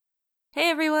Hey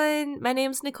everyone, my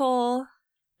name's Nicole.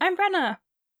 I'm Brenna.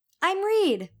 I'm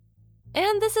Reed.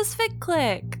 And this is Fic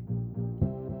Clique.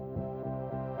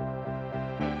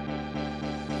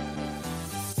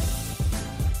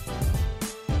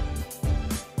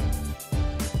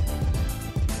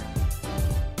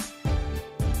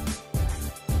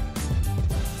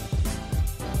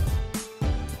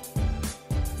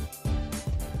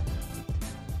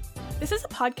 This is a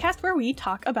podcast where we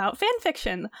talk about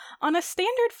fanfiction. On a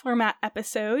standard format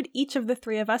episode, each of the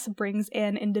three of us brings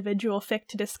an individual fic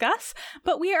to discuss,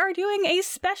 but we are doing a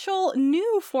special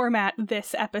new format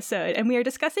this episode, and we are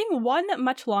discussing one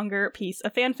much longer piece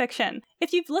of fanfiction.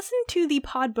 If you've listened to the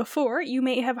pod before, you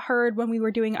may have heard when we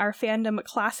were doing our Fandom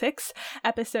Classics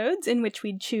episodes, in which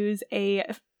we'd choose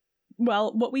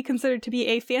what we consider to be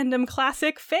a fandom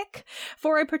classic fic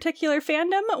for a particular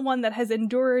fandom, one that has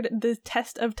endured the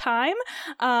test of time.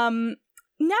 Now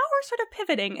we're sort of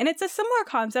pivoting, and it's a similar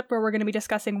concept where we're going to be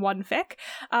discussing one fic,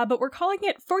 but we're calling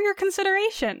it For Your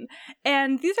Consideration.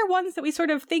 And these are ones that we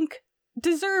sort of think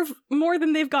deserve more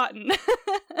than they've gotten.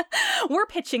 We're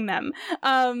pitching them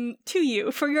to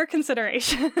you for your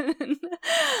consideration.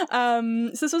 So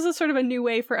this was a sort of a new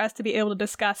way for us to be able to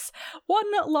discuss one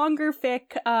longer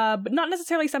fic, but not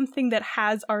necessarily something that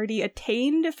has already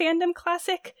attained fandom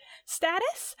classic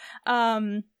status,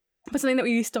 but something that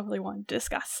we still really wanted to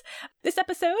discuss. This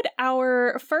episode,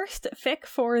 our first fic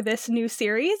for this new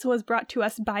series, was brought to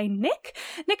us by Nick.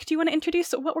 Nick, do you want to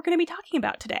introduce what we're going to be talking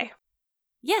about today?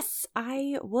 Yes,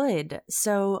 I would.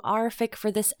 So our fic for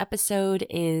this episode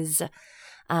is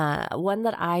one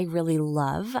that I really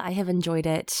love. I have enjoyed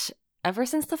it ever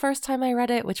since the first time I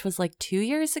read it, which was like 2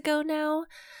 years ago now.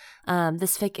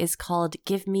 This fic is called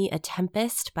Give Me a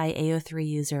Tempest by AO3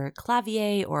 user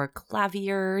Klavier or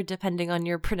Klavier, depending on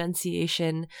your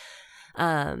pronunciation.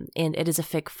 And it is a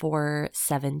fic for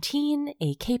 17,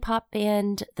 a K-pop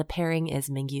band. The pairing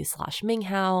is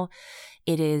Mingyu/Minghao.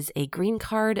 It is a green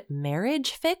card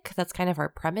marriage fic. That's kind of our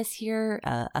premise here.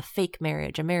 A fake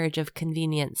marriage, a marriage of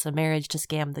convenience, a marriage to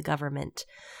scam the government.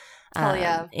 Hell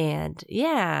yeah.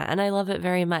 And I love it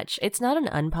very much. It's not an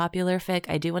unpopular fic.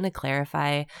 I do want to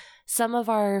clarify. Some of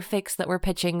our fics that we're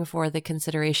pitching for the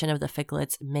consideration of the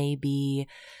ficlets may be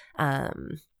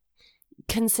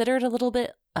considered a little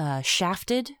bit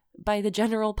shafted by the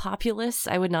general populace.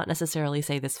 I would not necessarily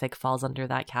say this fic falls under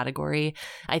that category.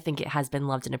 I think it has been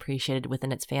loved and appreciated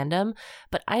within its fandom,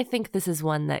 but I think this is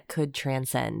one that could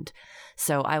transcend.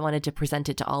 So I wanted to present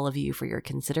it to all of you for your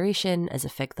consideration as a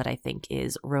fic that I think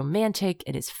is romantic,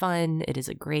 it is fun, it is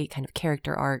a great kind of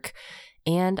character arc,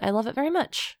 and I love it very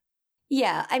much.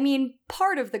 Yeah, I mean,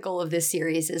 part of the goal of this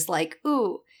series is like,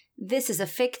 ooh, this is a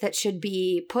fic that should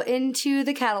be put into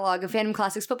the catalog of fandom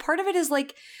classics, but part of it is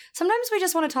like, sometimes we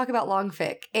just want to talk about long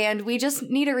fic, and we just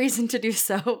need a reason to do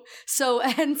so. So,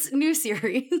 hence, new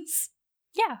series.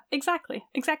 Yeah, exactly.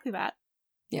 Exactly that.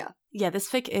 Yeah, this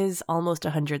fic is almost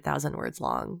 100,000 words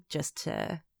long, just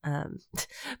to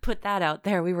put that out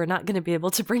there. We were not going to be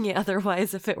able to bring it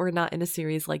otherwise if it were not in a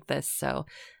series like this, so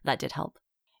that did help.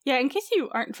 Yeah, in case you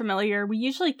aren't familiar, we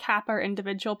usually cap our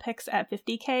individual picks at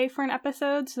 50k for an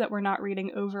episode so that we're not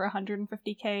reading over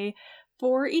 150k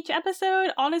for each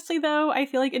episode. Honestly, though, I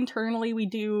feel like internally we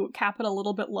do cap it a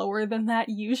little bit lower than that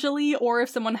usually, or if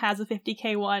someone has a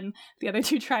 50k one, the other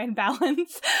two try and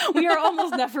balance. We are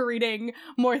almost never reading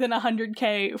more than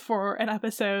 100k for an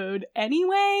episode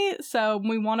anyway, so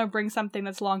we want to bring something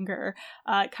that's longer.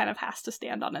 It kind of has to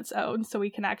stand on its own so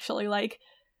we can actually,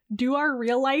 do our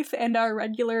real life and our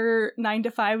regular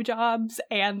 9-to-5 jobs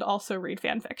and also read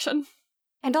fan fiction.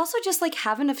 And also just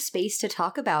have enough space to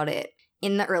talk about it.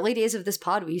 In the early days of this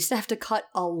pod, we used to have to cut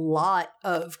a lot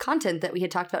of content that we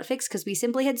had talked about fics because we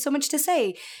simply had so much to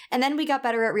say. And then we got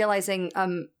better at realizing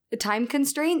time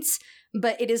constraints,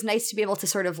 but it is nice to be able to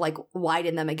sort of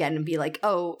widen them again and be like,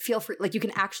 oh, feel free, you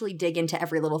can actually dig into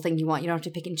every little thing you want. You don't have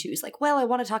to pick and choose I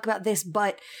want to talk about this,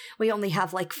 but we only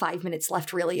have 5 minutes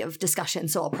left really of discussion,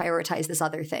 so I'll prioritize this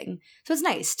other thing. So it's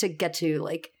nice to get to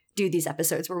do these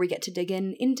episodes where we get to dig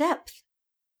in depth.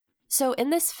 So in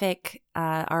this fic,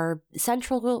 our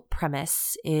central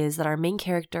premise is that our main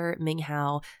character,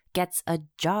 Minghao, gets a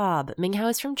job. Minghao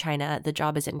is from China. The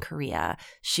job is in Korea,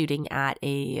 shooting at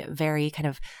a very kind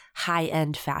of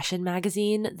high-end fashion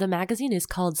magazine. The magazine is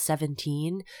called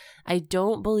 17. I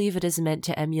don't believe it is meant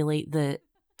to emulate the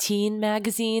teen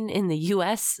magazine in the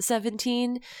US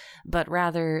 17, but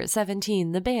rather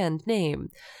 17, the band name.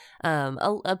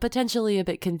 Potentially a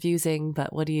bit confusing,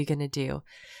 but what are you going to do?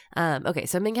 Okay,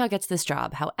 so Minghao gets this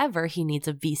job. However, he needs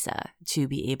a visa to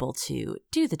be able to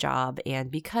do the job.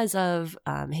 And because of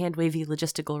hand-wavy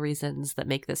logistical reasons that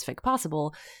make this fic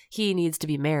possible, he needs to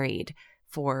be married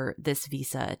for this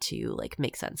visa to like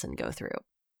make sense and go through.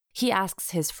 He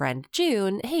asks his friend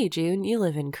June, hey, June, you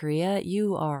live in Korea.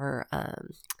 You are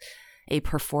a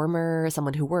performer,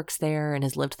 someone who works there and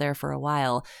has lived there for a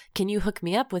while. Can you hook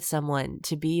me up with someone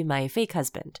to be my fake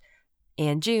husband?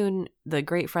 And June, the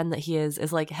great friend that he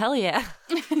is like, hell yeah.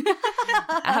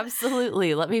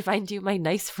 Absolutely. Let me find you my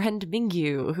nice friend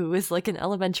Mingyu, who is like an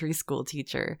elementary school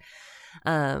teacher.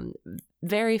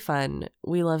 Very fun.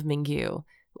 We love Mingyu.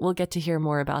 We'll get to hear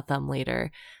more about them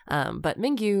later. But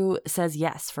Mingyu says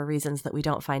yes for reasons that we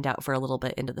don't find out for a little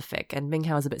bit into the fic. And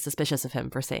Minghao is a bit suspicious of him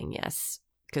for saying yes,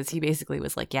 because he basically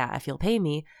was like, yeah, if you'll pay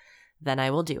me, then I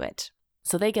will do it.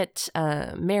 So they get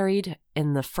married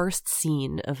in the first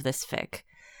scene of this fic,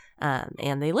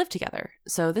 and they live together.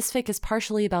 So this fic is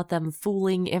partially about them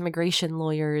fooling immigration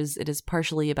lawyers. It is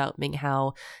partially about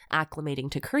Minghao acclimating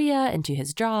to Korea and to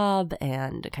his job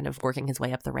and kind of working his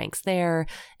way up the ranks there.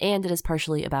 And it is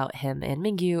partially about him and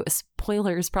Mingyu,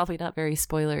 spoilers, probably not very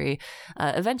spoilery,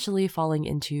 eventually falling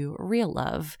into real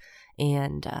love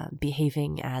and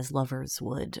behaving as lovers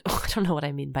would. I don't know what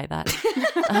I mean by that.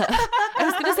 I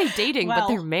was going to say dating, but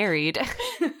they're married.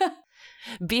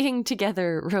 Being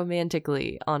together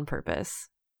romantically on purpose.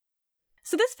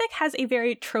 So this fic has a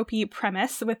very tropey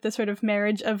premise with the sort of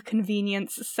marriage of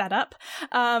convenience setup.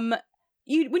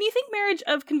 When you think marriage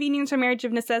of convenience or marriage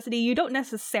of necessity, you don't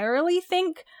necessarily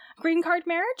think green card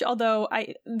marriage, although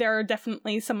there are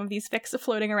definitely some of these fics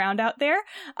floating around out there.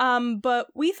 But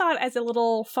we thought as a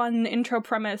little fun intro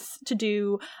premise to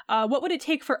do, what would it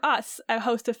take for us, a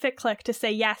host of Fic Clique, to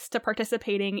say yes to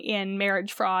participating in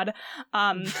marriage fraud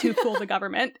to fool the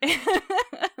government?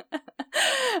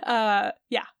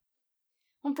 Yeah.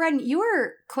 Well, Bren, you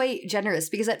were quite generous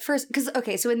because at first,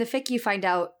 so in the fic you find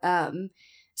out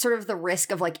sort of the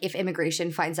risk of like if immigration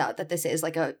finds out that this is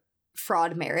like a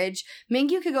fraud marriage.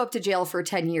 Mingyu could go up to jail for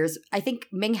 10 years. I think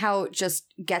Minghao just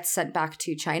gets sent back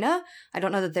to China. I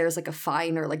don't know that there's like a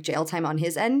fine or like jail time on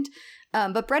his end.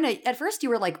 But Brenna, at first you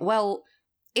were like, well,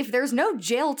 if there's no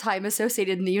jail time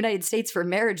associated in the United States for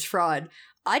marriage fraud,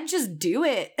 I'd just do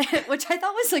it, which I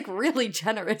thought was like really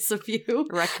generous of you.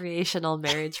 Recreational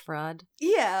marriage fraud.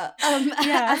 Yeah.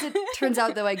 As it turns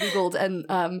out, though, I Googled and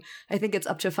I think it's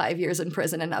up to 5 years in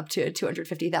prison and up to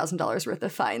 $250,000 worth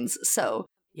of fines. So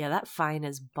yeah, that fine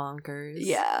is bonkers.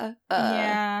 Yeah.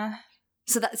 Yeah.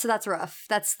 So that's rough.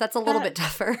 That's a little bit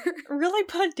tougher. Really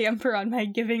put a damper on my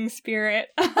giving spirit.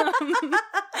 Here's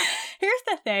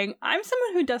the thing. I'm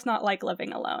someone who does not like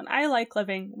living alone. I like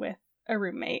living with a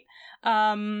roommate.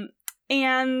 And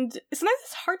sometimes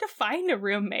it's hard to find a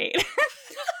roommate.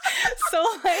 So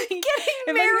like getting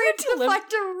married to find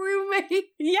a roommate.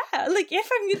 Yeah, like if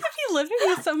I'm gonna be living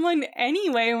with someone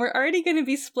anyway and we're already gonna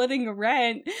be splitting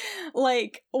rent,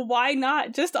 like why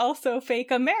not just also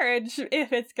fake a marriage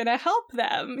if it's gonna help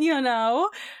them, you know?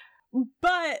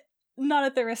 But not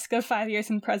at the risk of 5 years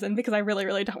in prison, because I really,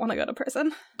 really don't want to go to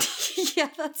prison. Yeah,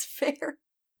 that's fair.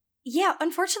 Yeah,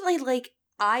 unfortunately, like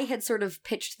I had sort of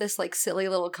pitched this like silly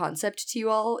little concept to you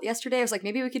all yesterday. I was like,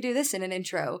 maybe we could do this in an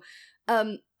intro.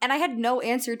 And I had no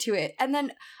answer to it. And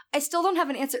then I still don't have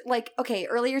an answer. Like, okay,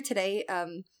 earlier today,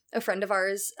 a friend of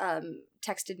ours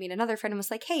texted me and another friend and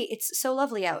was like, hey, it's so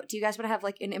lovely out. Do you guys want to have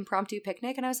like an impromptu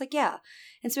picnic? And I was like, yeah.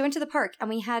 And so we went to the park and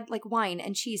we had like wine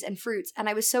and cheese and fruits. And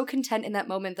I was so content in that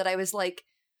moment that I was like,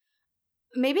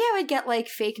 maybe I would get like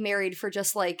fake married for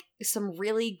just like some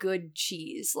really good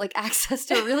cheese, like access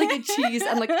to really good cheese.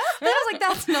 And like, I was like,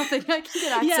 that's nothing. I can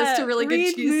get access to really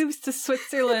good cheese. Moves to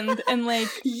Switzerland and like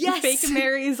fake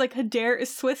marries like a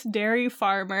Swiss dairy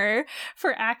farmer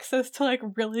for access to like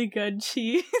really good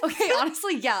cheese. Okay,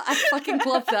 honestly, yeah, I fucking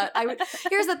love that.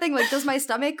 Here's the thing, like,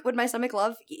 would my stomach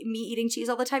love me eating cheese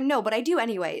all the time? No, but I do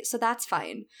anyway, so that's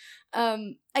fine.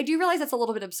 I do realize that's a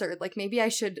little bit absurd. Like, maybe I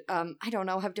should, I don't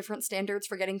know, have different standards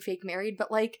for getting fake married,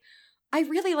 but like, I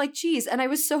really like cheese, and I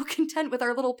was so content with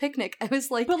our little picnic. I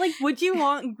was like... But like, would you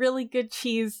want really good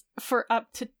cheese for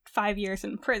up to 5 years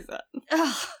in prison?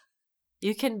 Ugh.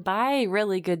 You can buy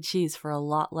really good cheese for a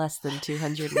lot less than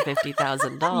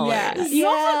 $250,000. Yeah. You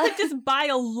also could just buy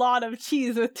a lot of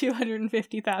cheese with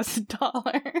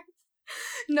 $250,000.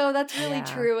 No, that's really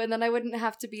true, and then I wouldn't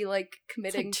have to be like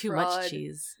committing too fraud. much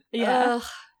cheese. Yeah. Ugh.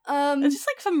 It's just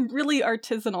like some really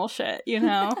artisanal shit, you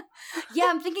know? Yeah,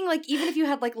 I'm thinking like even if you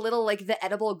had like little like the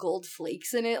edible gold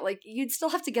flakes in it, like you'd still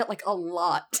have to get like a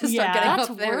lot to start getting that's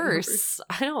up there. worse.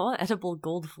 I don't want edible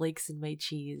gold flakes in my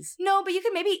cheese. No, but you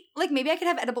could maybe I could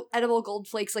have edible gold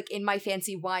flakes like in my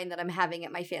fancy wine that I'm having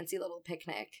at my fancy little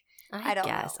picnic. I don't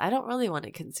know. I don't really want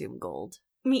to consume gold.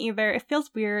 Me either. It feels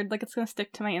weird, like it's gonna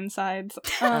stick to my insides.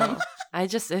 It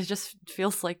just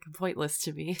feels like pointless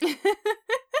to me.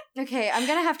 Okay, I'm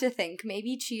gonna have to think.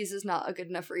 Maybe cheese is not a good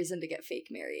enough reason to get fake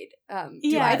married. Do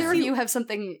Yeah, either of you have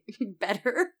something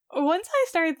better? Once I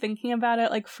started thinking about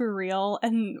it, like for real,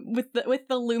 and with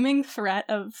the looming threat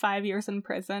of 5 years in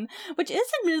prison, which is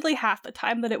admittedly half the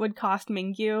time that it would cost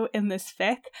Mingyu in this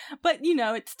fic, but you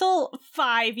know, it's still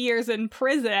 5 years in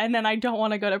prison, and I don't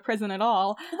want to go to prison at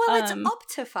all. Well, it's up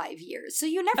to 5 years, so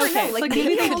you never know. Like so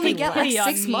maybe they'll only take get like pity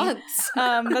on 6 me. months.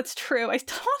 That's true. I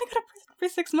still want to go to prison for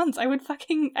 6 months. I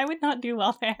would not do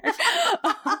well there. And like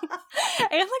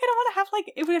I don't want to have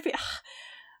like it would be.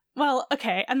 Well,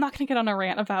 okay, I'm not going to get on a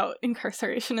rant about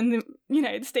incarceration in the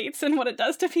United States and what it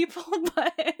does to people,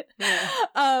 but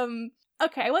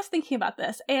okay, I was thinking about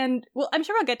this, and well, I'm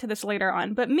sure we'll get to this later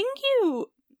on, but Mingyu,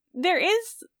 there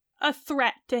is a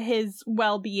threat to his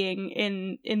well-being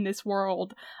in this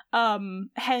world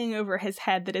hanging over his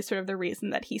head that is sort of the reason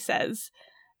that he says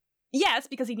yes,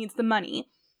 because he needs the money.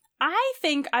 I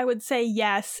think I would say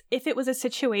yes if it was a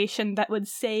situation that would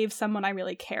save someone I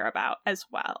really care about as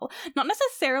well. Not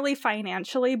necessarily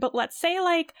financially, but let's say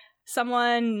like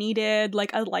someone needed like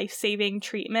a life-saving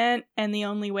treatment and the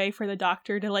only way for the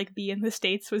doctor to like be in the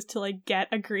States was to like get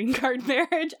a green card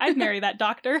marriage. I'd marry that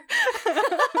doctor.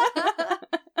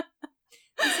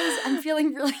 I'm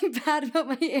feeling really bad about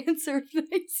my answer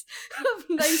of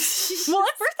nice cheese. Well,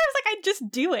 at first I was like, I'd just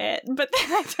do it, but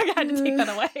then I had to take that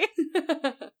away.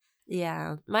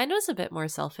 Yeah, mine was a bit more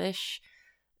selfish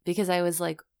because I was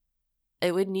like,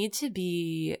 it would need to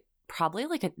be probably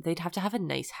like they'd have to have a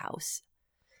nice house.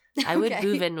 I would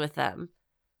move in with them.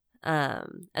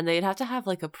 And they'd have to have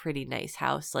like a pretty nice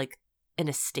house, like an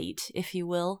estate, if you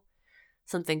will.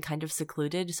 Something kind of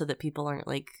secluded so that people aren't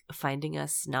like finding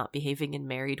us not behaving in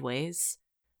married ways.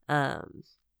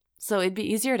 So it'd be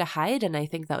easier to hide, and I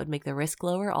think that would make the risk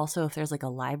lower. Also, if there's like a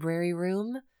library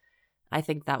room, I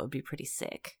think that would be pretty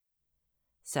sick.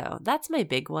 So that's my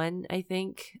big one, I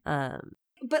think.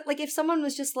 But like if someone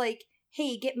was just like,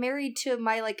 hey, get married to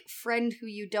my like friend who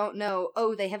you don't know,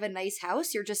 oh, they have a nice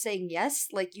house, you're just saying yes?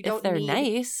 Like you don't if they're need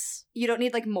nice. You don't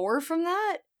need like more from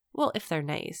that? Well, if they're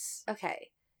nice. Okay.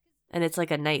 And it's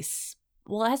like a nice,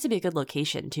 well, it has to be a good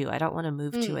location too. I don't want to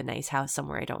move to a nice house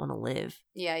somewhere I don't want to live.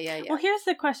 Yeah. Well, here's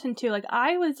the question too. Like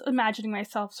I was imagining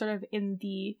myself sort of in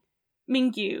the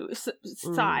Mingyu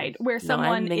side where someone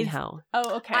I'm is. Minghao.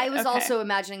 Oh, okay. I was also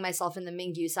imagining myself in the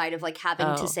Mingyu side of like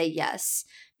having to say yes.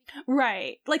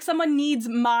 Right. Like someone needs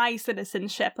my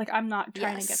citizenship. Like I'm not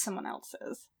trying to get someone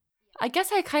else's. I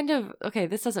guess I kind of, okay,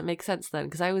 this doesn't make sense then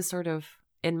because I was sort of,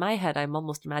 in my head, I'm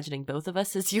almost imagining both of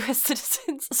us as U.S.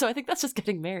 citizens. So I think that's just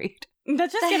getting married.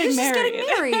 That's just getting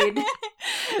married.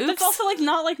 That's also like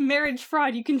not like marriage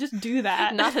fraud. You can just do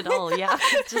that. Not at all, yeah.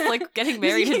 It's just like getting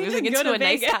married and moving into a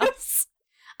nice house.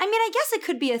 I mean, I guess it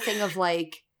could be a thing of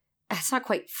like, it's not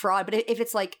quite fraud, but if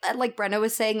it's like Brenna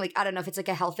was saying, like, I don't know if it's like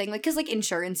a health thing, like, because like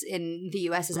insurance in the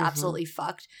US is absolutely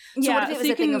fucked. So what if it was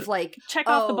a thing of like, check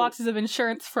off the boxes of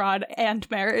insurance fraud and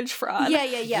marriage fraud?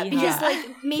 Yeah. Because like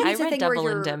maybe it's a thing where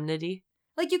you're indemnity.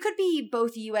 Like you could be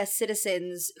both US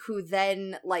citizens who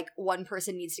then like one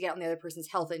person needs to get on the other person's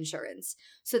health insurance.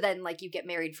 So then like you get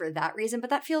married for that reason, but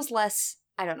that feels less,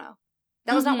 I don't know.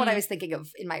 That was not what I was thinking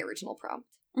of in my original prompt.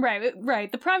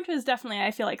 Right. The prompt was definitely,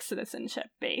 I feel like, citizenship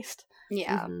based.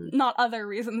 Yeah. Not other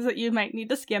reasons that you might need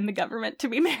to scam the government to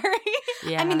be married.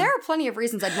 Yeah. I mean, there are plenty of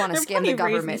reasons I'd want to scam the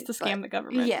government. To scam the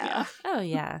government. Yeah. Oh,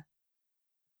 yeah.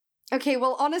 Okay,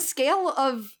 well, on a scale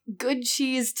of good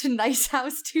cheese to nice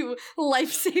house to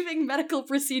life-saving medical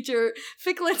procedure,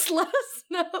 Fic, let us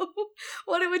know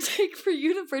what it would take for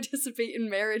you to participate in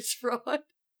marriage fraud.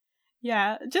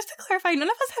 Yeah, just to clarify, none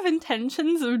of us have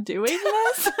intentions of doing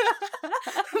this.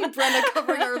 Brenna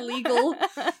covering our legal.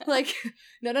 Like,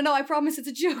 no, I promise it's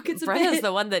a joke. It's a Brenna's bit.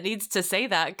 the one that needs to say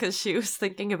that because she was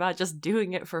thinking about just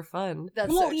doing it for fun.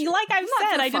 That's well, so true. like I've Not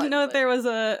said, for I didn't fun, know but... that there was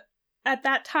a... At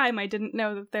that time, I didn't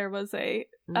know that there was a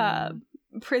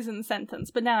prison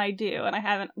sentence, but now I do, and I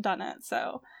haven't done it,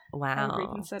 so wow. I would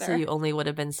reconsider. So you only would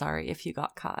have been sorry if you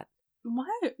got caught.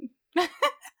 What?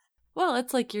 Well,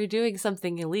 it's like you're doing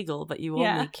something illegal, but you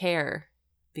only care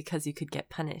because you could get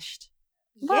punished.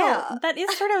 Well, that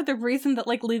is sort of the reason that,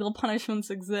 like, legal punishments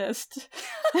exist.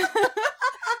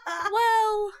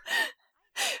 Well,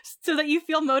 so that you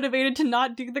feel motivated to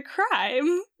not do the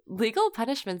crime. Legal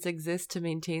punishments exist to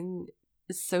maintain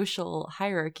social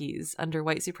hierarchies under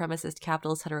white supremacist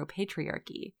capitalist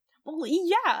heteropatriarchy. Well,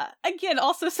 yeah. Again,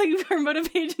 also so you are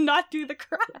motivated to not do the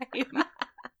crime.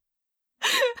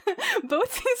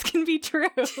 Both things can be true.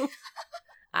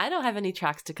 I don't have any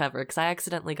tracks to cover because I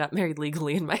accidentally got married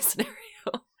legally in my scenario.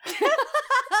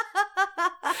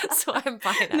 So I'm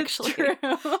fine, actually. True.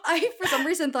 I, for some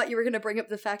reason, thought you were going to bring up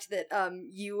the fact that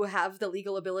you have the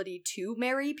legal ability to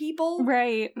marry people.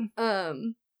 Right.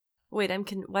 Wait,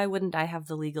 why wouldn't I have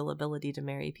the legal ability to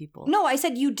marry people? No, I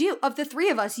said you do. Of the three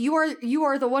of us, you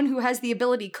are the one who has the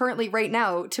ability currently right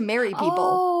now to marry people.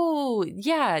 Oh,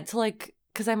 yeah, to like,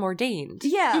 because I'm ordained.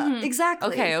 Yeah,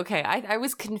 exactly. Okay. I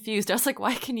was confused. I was like,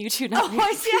 why can you two not marry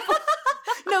I see.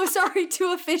 No, sorry,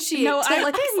 to officiate. No,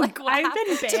 I've been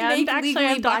banned. Actually, I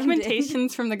have binding.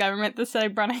 documentations from the government that say,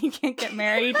 Brenna, you can't get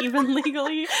married, even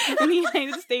legally, in the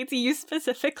United States. You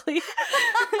specifically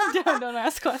don't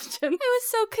ask questions. I was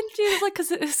so confused, like,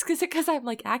 because I'm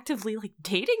like actively like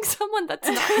dating someone that's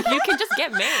not. You can just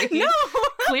get married. No,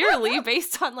 clearly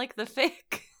based on like the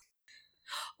fic.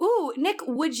 Ooh, Nick,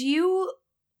 would you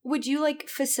like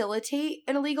facilitate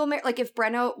an illegal marriage? Like, if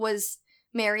Brenna was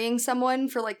marrying someone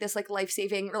for like this like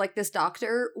life-saving, or like this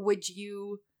doctor, would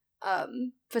you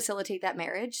facilitate that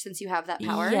marriage since you have that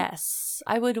power? Yes,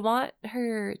 I would want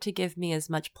her to give me as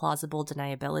much plausible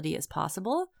deniability as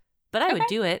possible, but I would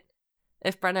do it.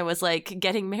 If Brenna was like,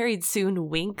 getting married soon,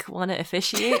 wink, want to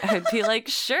officiate, I'd be like,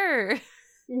 sure.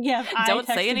 Yeah, don't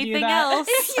say anything else.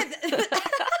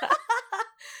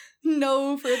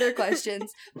 No further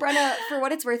questions. Brenna, for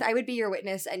what it's worth, I would be your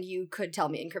witness and you could tell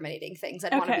me incriminating things.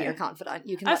 I'd want to be your confidant.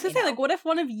 You can I was going to say, like, what if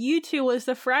one of you two was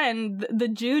the friend, the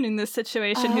June in this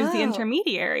situation, who's the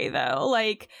intermediary, though?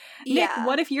 Like, Nick,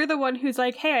 what if you're the one who's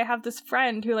like, hey, I have this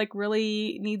friend who, like,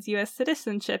 really needs U.S.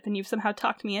 citizenship and you've somehow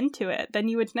talked me into it? Then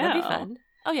you would know. That'd be fun.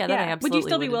 Oh, yeah, then I absolutely would you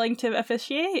still be willing to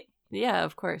officiate? Yeah,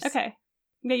 of course. Okay.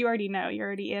 Yeah, you already know. You're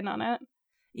already in on it.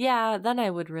 Yeah, then I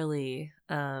would really,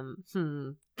 I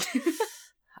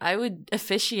would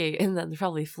officiate and then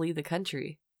probably flee the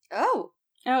country. Oh,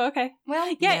 okay.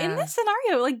 Well, yeah, in this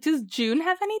scenario, like, does June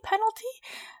have any penalty?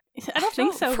 I don't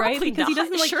think so, right? Because he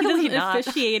doesn't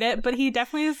officiate it, but he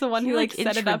definitely is the one who like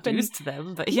set it up and introduced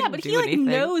them. But but he like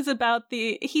knows about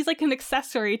he's like an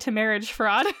accessory to marriage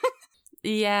fraud.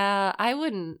 Yeah, I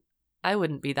wouldn't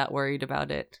be that worried about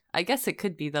it. I guess it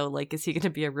could be though. Like, is he going to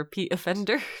be a repeat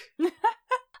offender?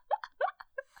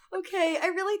 Okay, I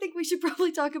really think we should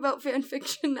probably talk about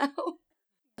fanfiction now.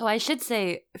 Oh, I should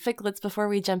say, Ficklets, before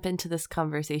we jump into this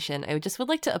conversation, I would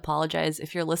like to apologize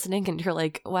if you're listening and you're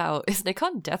like, wow, is Nick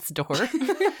on death's door?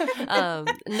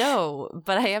 No,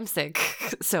 but I am sick,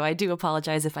 so I do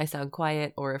apologize if I sound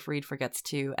quiet or if Reed forgets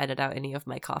to edit out any of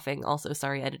my coughing. Also,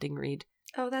 sorry, editing Reed.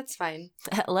 Oh, that's fine.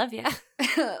 Love ya.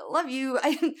 Love you.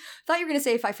 I thought you were going to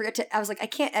say if I forget to... I was like, I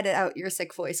can't edit out your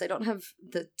sick voice. I don't have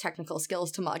the technical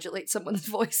skills to modulate someone's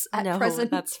voice at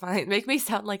present. No, that's fine. Make me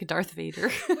sound like Darth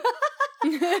Vader.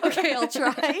 Okay, I'll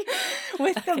try.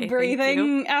 With the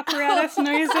breathing apparatus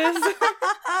noises.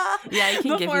 Yeah, I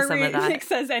can give you some of that. Before Nick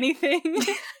says anything.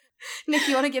 Nick,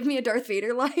 you want to give me a Darth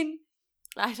Vader line?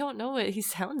 I don't know what he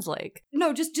sounds like.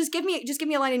 No, just give me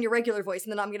a line in your regular voice,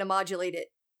 and then I'm going to modulate it.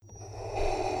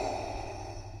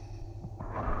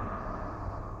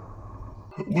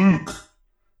 Luke,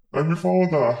 I'm your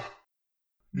father.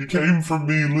 You came from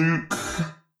me, Luke.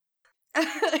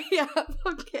 Yeah,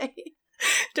 okay.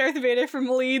 Darth Vader from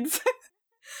Leeds.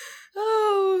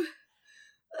 Oh,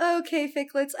 okay,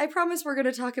 Ficklets. I promise we're going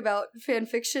to talk about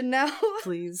fanfiction now.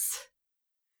 Please.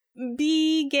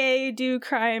 Be gay, do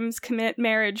crimes, commit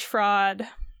marriage fraud,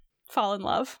 fall in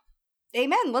love.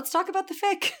 Amen. Let's talk about the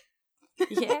fic.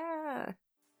 Yeah.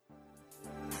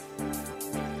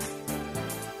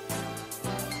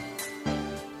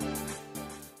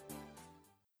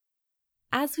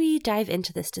 As we dive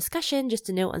into this discussion, just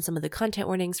a note on some of the content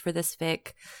warnings for this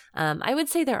fic. I would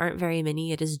say there aren't very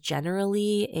many. It is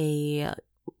generally a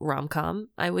rom-com,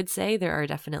 I would say. There are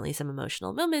definitely some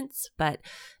emotional moments, but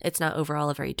it's not overall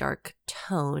a very dark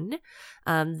tone.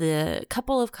 The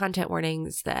couple of content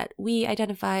warnings that we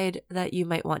identified that you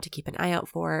might want to keep an eye out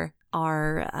for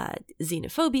are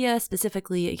xenophobia,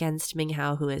 specifically against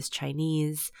Minghao, who is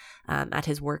Chinese. At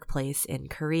his workplace in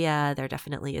Korea, there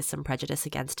definitely is some prejudice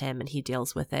against him, and he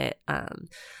deals with it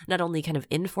not only kind of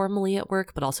informally at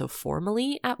work, but also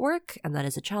formally at work, and that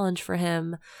is a challenge for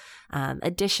him.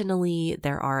 Additionally,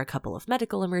 there are a couple of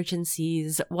medical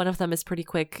emergencies. One of them is pretty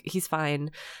quick. He's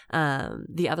fine.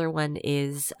 The other one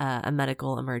is a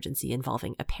medical emergency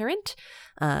involving a parent.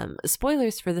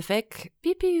 Spoilers for the fic.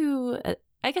 Pew pew.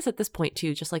 I guess at this point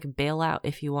too, just like bail out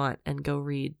if you want and go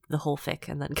read the whole fic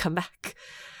and then come back.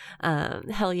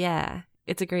 Hell yeah.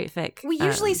 It's a great fic. We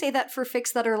usually say that for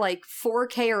fics that are like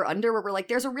 4K or under, where we're like,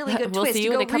 there's a really good we'll twist. See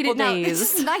you go in a couple read it days. now.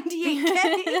 This is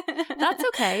 98K. That's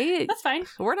okay. That's fine.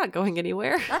 We're not going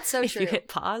anywhere. That's so if true. You hit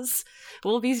pause,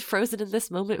 we'll be frozen in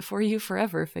this moment for you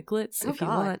forever, ficlets, if you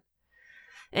want.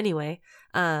 Anyway,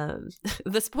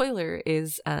 the spoiler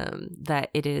is that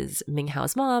it is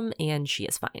Minghao's mom, and she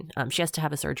is fine. She has to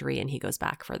have a surgery, and he goes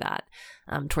back for that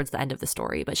towards the end of the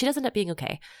story. But she does end up being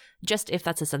okay. Just if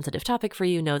that's a sensitive topic for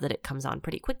you, know that it comes on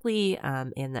pretty quickly,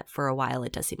 and that for a while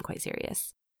it does seem quite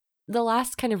serious. The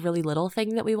last kind of really little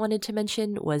thing that we wanted to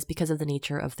mention was because of the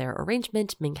nature of their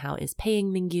arrangement, Minghao is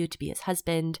paying Mingyu to be his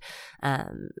husband.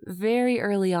 Very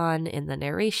early on in the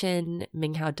narration,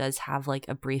 Minghao does have like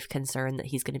a brief concern that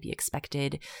he's going to be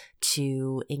expected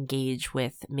to engage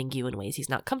with Mingyu in ways he's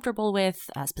not comfortable with,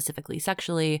 specifically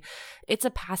sexually. It's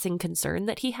a passing concern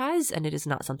that he has, and it is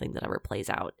not something that ever plays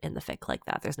out in the fic like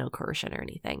that. There's no coercion or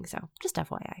anything, so just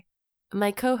FYI.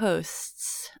 My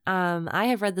co-hosts, I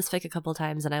have read this fic a couple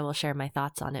times and I will share my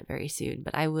thoughts on it very soon,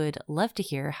 but I would love to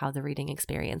hear how the reading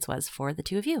experience was for the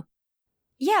two of you.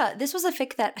 Yeah, this was a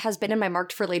fic that has been in my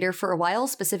marked for later for a while,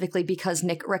 specifically because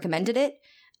Nick recommended it.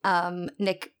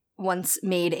 Nick once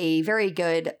made a very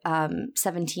good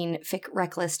 17 fic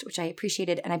rec list, which I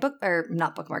appreciated, and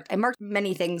I marked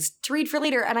many things to read for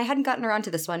later, and I hadn't gotten around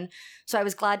to this one, so I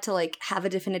was glad to like have a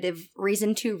definitive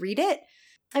reason to read it.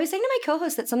 I was saying to my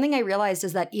co-host that something I realized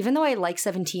is that even though I like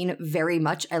 17 very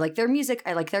much, I like their music,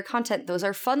 I like their content, those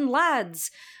are fun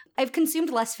lads, I've consumed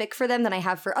less fic for them than I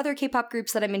have for other K-pop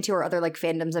groups that I'm into or other like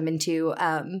fandoms I'm into.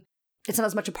 It's not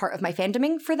as much a part of my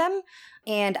fandoming for them,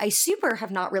 and I super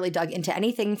have not really dug into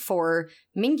anything for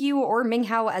Mingyu or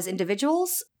Minghao as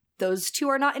individuals. Those two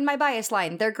are not in my bias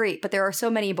line. They're great, but there are so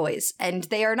many boys, and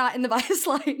they are not in the bias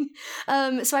line.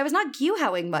 So I was not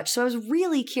Gyu-howing much, so I was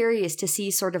really curious to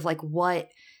see sort of like what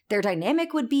their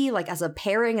dynamic would be like as a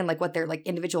pairing and like what their like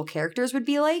individual characters would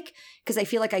be like, because I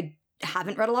feel like I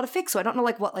haven't read a lot of fic, so I don't know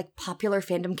like what like popular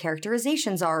fandom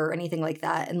characterizations are or anything like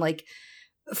that. And like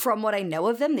from what I know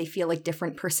of them, they feel like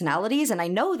different personalities, and I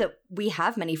know that we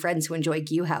have many friends who enjoy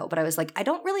Gyu-hao, but I was like, I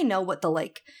don't really know what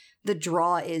the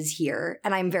draw is here,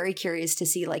 and I'm very curious to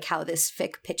see like how this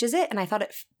fic pitches it, and I thought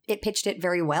it pitched it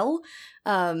very well.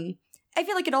 I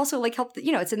feel like it also like helped,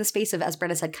 it's in the space of, as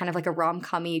Brenna said, kind of like a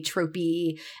rom-com-y,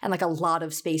 tropey, and like a lot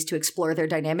of space to explore their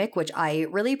dynamic, which I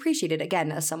really appreciated. Again,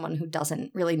 as someone who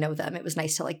doesn't really know them, it was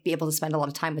nice to like be able to spend a lot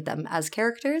of time with them as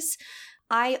characters.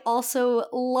 I also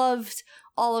loved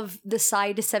all of the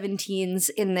side 17s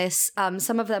in this.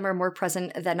 Some of them are more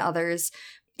present than others.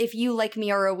 If you, like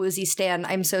me, are a Woozy stan,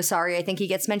 I'm so sorry. I think he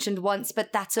gets mentioned once,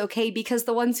 but that's okay because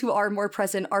the ones who are more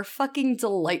present are fucking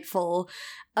delightful.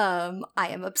 I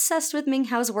am obsessed with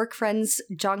Minghao's work friends,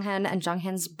 Jonghan and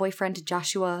Jonghan's boyfriend,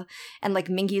 Joshua, and like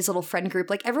Mingyu's little friend group.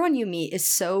 Like everyone you meet is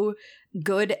so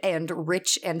good and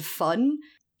rich and fun.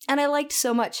 And I liked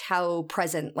so much how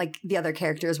present like the other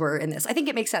characters were in this. I think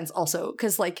it makes sense also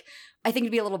because like I think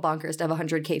it'd be a little bonkers to have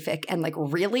 100k fic and like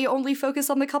really only focus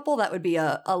on the couple. That would be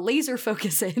a laser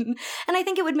focus in. And I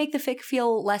think it would make the fic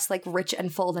feel less like rich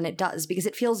and full than it does, because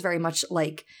it feels very much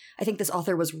like, I think this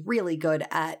author was really good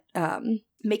at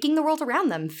making the world around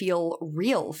them feel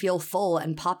real, feel full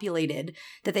and populated,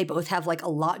 that they both have like a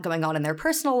lot going on in their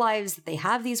personal lives, that they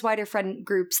have these wider friend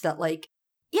groups, that like,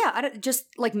 yeah, just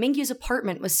like Mingyu's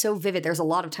apartment was so vivid. There's a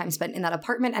lot of time spent in that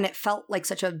apartment, and it felt like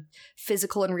such a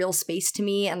physical and real space to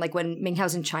me. And like when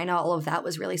Minghao's in China, all of that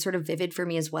was really sort of vivid for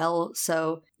me as well.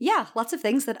 So yeah, lots of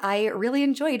things that I really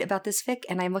enjoyed about this fic,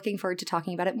 and I'm looking forward to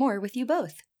talking about it more with you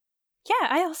both. Yeah,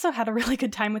 I also had a really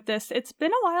good time with this. It's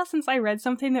been a while since I read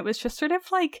something that was just sort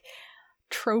of like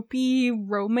tropey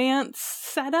romance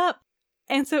setup.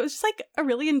 And so it was just like a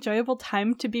really enjoyable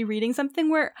time to be reading something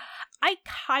where I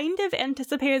kind of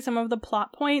anticipated some of the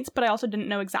plot points, but I also didn't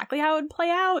know exactly how it would play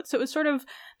out. So it was sort of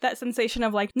that sensation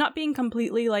of like not being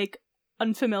completely like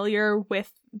unfamiliar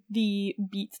with the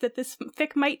beats that this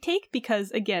fic might take,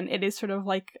 because again, it is sort of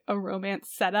like a romance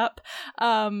setup,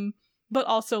 but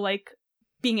also like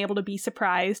being able to be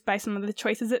surprised by some of the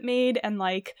choices it made and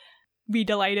like be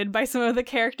delighted by some of the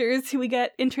characters who we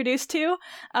get introduced to.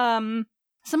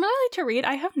 Similarly to read,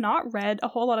 I have not read a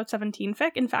whole lot of 17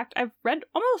 fic. In fact, I've read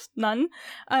almost none,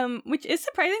 which is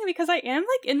surprising because I am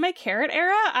like in my Carrot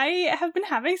era. I have been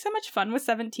having so much fun with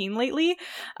 17 lately,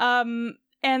 and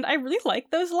I really like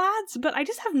those lads, but I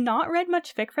just have not read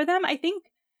much fic for them. I think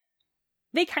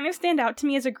they kind of stand out to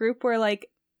me as a group where like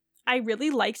I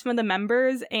really like some of the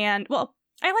members, and well,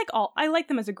 I like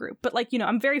them as a group, but like, you know,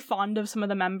 I'm very fond of some of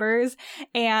the members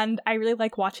and I really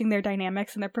like watching their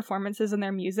dynamics and their performances and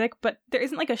their music, but there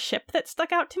isn't like a ship that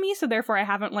stuck out to me, so therefore I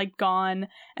haven't like gone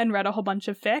and read a whole bunch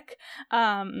of fic.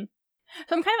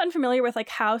 So I'm kind of unfamiliar with like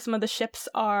how some of the ships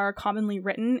are commonly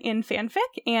written in fanfic,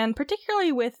 and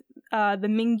particularly with the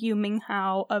Mingyu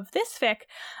Minghao of this fic,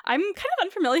 I'm kind of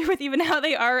unfamiliar with even how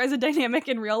they are as a dynamic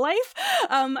in real life.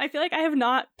 I feel like I have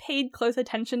not paid close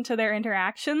attention to their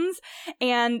interactions,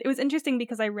 and it was interesting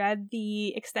because I read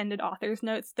the extended author's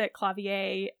notes that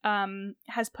Klavier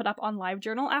has put up on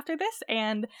LiveJournal after this,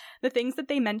 and the things that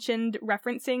they mentioned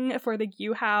referencing for the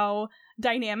Gyuhao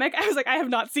dynamic, I was like, I have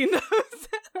not seen those.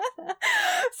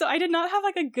 So I did not have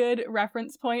like a good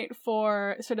reference point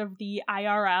for sort of the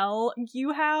IRL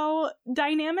Gyuhao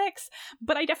dynamics,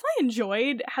 but I definitely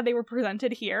enjoyed how they were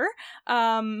presented here.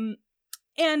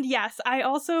 And yes, I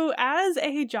also, as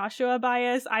a Joshua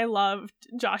bias, I loved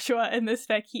Joshua in this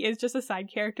fic. He is just a side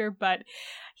character, but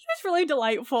he was really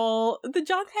delightful. The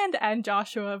Jonghand and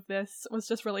Joshua of this was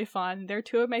just really fun. They're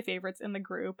two of my favorites in the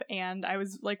group, and I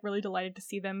was like really delighted to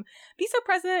see them be so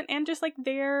present, and just like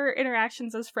their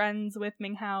interactions as friends with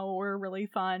Minghao were really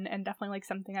fun, and definitely like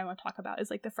something I want to talk about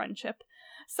is like the friendship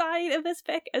side of this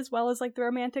fic as well as like the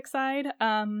romantic side.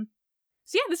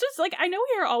 So yeah, this was like, I know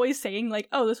we are always saying like,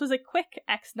 oh, this was a quick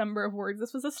X number of words,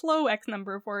 this was a slow X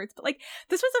number of words, but like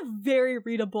this was a very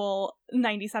readable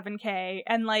 97k,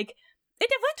 and like it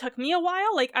definitely took me a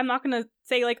while. Like I'm not gonna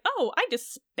say like, oh, I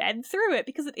just sped through it,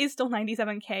 because it is still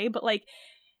 97k, but like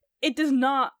it does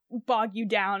not bog you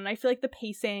down. And I feel like the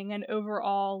pacing and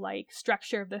overall like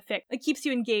structure of the fic, it keeps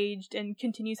you engaged and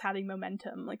continues having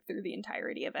momentum like through the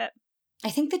entirety of it. I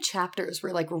think the chapters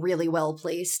were like really well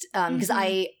placed, because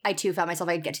I too found myself,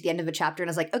 I'd get to the end of a chapter and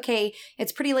I was like, okay,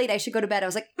 it's pretty late, I should go to bed. I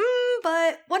was like,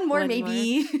 but one more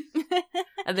maybe.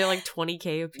 And they're like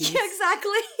 20k a piece. Yeah,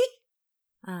 exactly.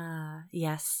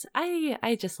 Yes,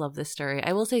 I just love this story.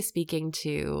 I will say, speaking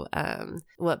to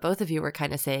what both of you were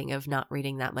kind of saying of not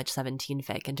reading that much 17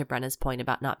 fic, and to Brenna's point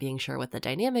about not being sure what the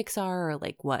dynamics are or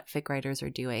like what fic writers are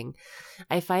doing,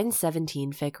 I find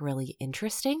 17 fic really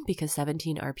interesting because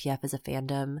 17 RPF is a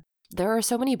fandom. There are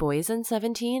so many boys in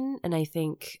 17, and I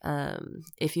think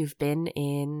if you've been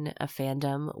in a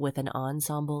fandom with an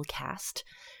ensemble cast,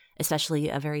 especially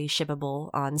a very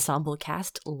shippable ensemble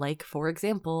cast, like, for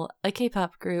example, a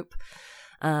K-pop group,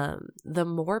 the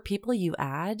more people you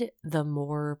add, the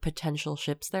more potential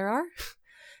ships there are,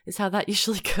 is how that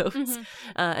usually goes.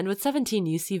 And with 17,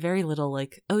 you see very little,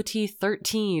 like, OT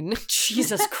 13.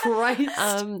 Jesus Christ.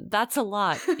 That's a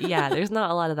lot. Yeah, there's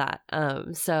not a lot of that.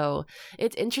 So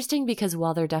it's interesting because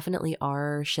while there definitely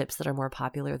are ships that are more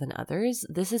popular than others,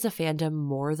 this is a fandom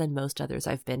more than most others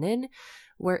I've been in,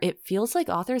 where it feels like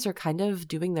authors are kind of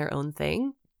doing their own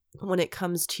thing when it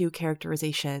comes to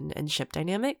characterization and ship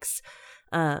dynamics.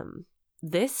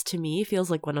 This, to me, feels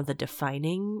like one of the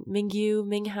defining Mingyu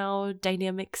Minghao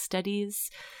dynamic studies.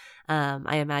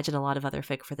 I imagine a lot of other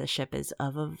fic for this ship is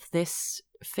of this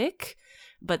fic,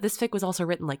 but this fic was also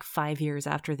written like 5 years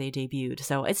after they debuted.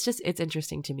 So it's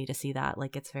interesting to me to see that.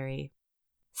 Like, it's very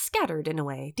scattered in a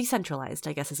way, decentralized,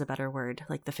 I guess is a better word,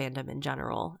 like the fandom in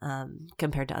general,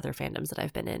 compared to other fandoms that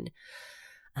I've been in,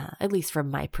 at least from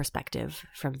my perspective,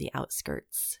 from the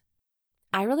outskirts.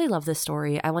 I really love this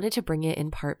story. I wanted to bring it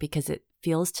in part because it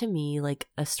feels to me like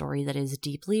a story that is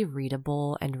deeply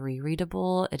readable and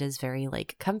rereadable. It is very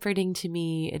like comforting to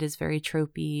me. It is very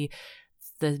tropey.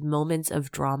 The moments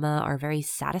of drama are very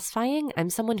satisfying. I'm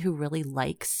someone who really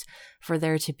likes for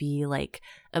there to be like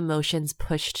emotions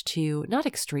pushed to not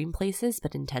extreme places,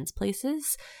 but intense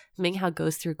places. Minghao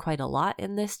goes through quite a lot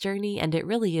in this journey, and it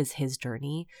really is his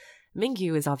journey.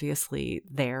 Mingyu is obviously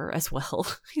there as well.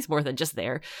 He's more than just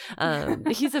there.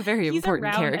 He's a very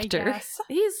important character.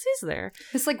 He's there.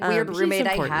 This like weird roommate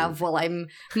I have while I'm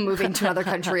moving to another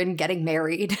country and getting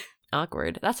married.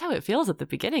 Awkward. That's how it feels at the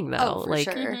beginning, though. Oh, for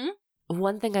sure.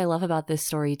 One thing I love about this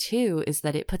story, too, is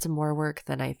that it puts more work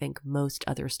than I think most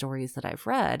other stories that I've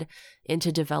read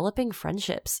into developing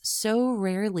friendships. So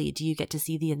rarely do you get to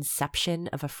see the inception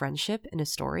of a friendship in a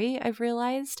story, I've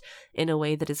realized, in a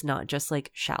way that is not just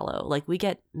like shallow. Like, we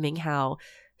get Minghao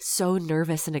so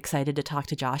nervous and excited to talk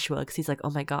to Joshua because he's like,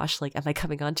 oh my gosh, like, am I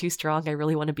coming on too strong? I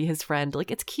really want to be his friend.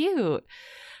 Like, it's cute.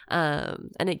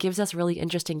 And it gives us really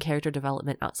interesting character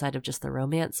development outside of just the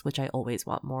romance, which I always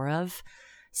want more of.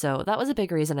 So that was a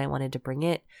big reason I wanted to bring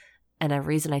it, and a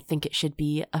reason I think it should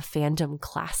be a fandom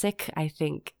classic. I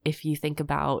think if you think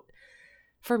about,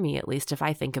 for me at least, if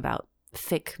I think about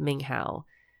Fic Minghao,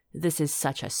 this is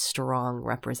such a strong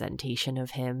representation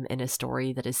of him in a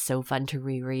story that is so fun to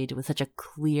reread with such a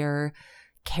clear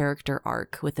character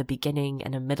arc with a beginning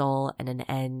and a middle and an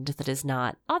end that is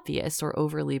not obvious or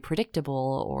overly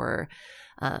predictable or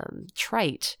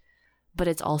trite, but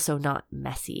it's also not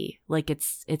messy. Like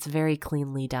it's very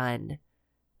cleanly done.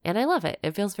 And I love it.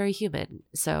 It feels very human.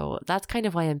 So that's kind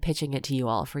of why I'm pitching it to you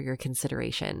all for your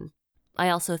consideration. I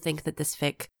also think that this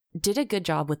fic did a good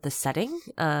job with the setting.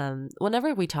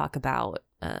 Whenever we talk about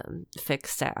fic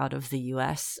set out of the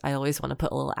US, I always want to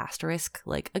put a little asterisk,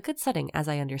 like a good setting as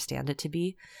I understand it to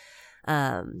be.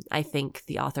 I think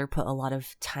the author put a lot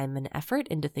of time and effort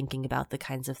into thinking about the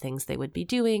kinds of things they would be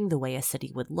doing, the way a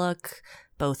city would look,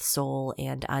 both Seoul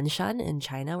and Anshan in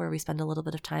China, where we spend a little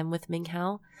bit of time with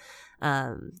Minghao.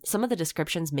 Some of the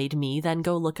descriptions made me then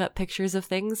go look up pictures of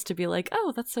things to be like,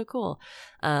 oh, that's so cool.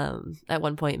 At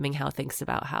one point, Minghao thinks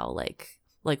about how like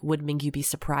would Mingyu be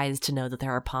surprised to know that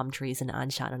there are palm trees in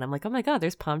Anshan? And I'm like, oh my god,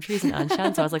 there's palm trees in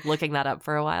Anshan. So I was like looking that up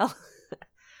for a while.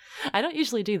 I don't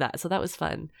usually do that, so that was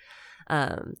fun.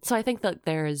 So I think that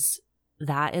there's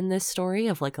that in this story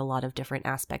of like a lot of different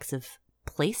aspects of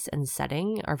place and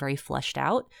setting are very fleshed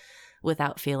out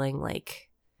without feeling like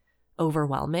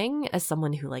overwhelming as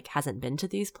someone who like hasn't been to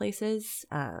these places.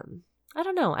 I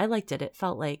don't know. I liked it. It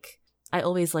felt like I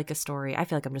always like a story. I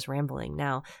feel like I'm just rambling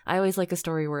now. I always like a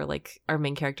story where like our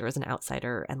main character is an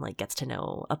outsider and like gets to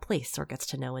know a place or gets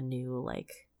to know a new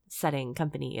like setting,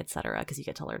 company, etc. because you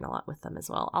get to learn a lot with them as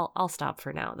well. I'll stop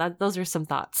for now. Those are some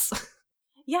thoughts.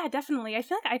 Yeah, definitely. I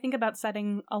feel like I think about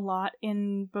setting a lot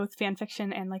in both fan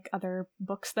fiction and like other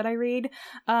books that I read,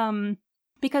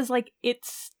 because like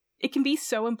it can be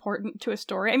so important to a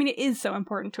story. I mean, it is so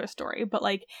important to a story, but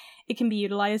like it can be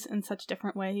utilized in such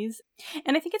different ways.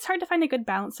 And I think it's hard to find a good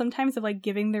balance sometimes of like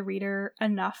giving the reader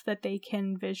enough that they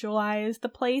can visualize the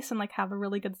place and like have a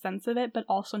really good sense of it, but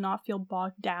also not feel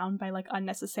bogged down by like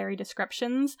unnecessary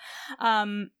descriptions.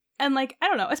 And like, I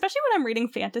don't know, especially when I'm reading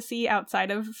fantasy outside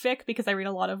of fic, because I read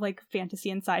a lot of like fantasy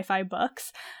and sci-fi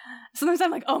books. Sometimes I'm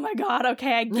like, oh my god,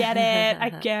 okay, I get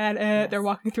it. Yes. They're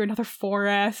walking through another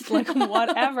forest, like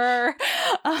whatever.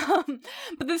 But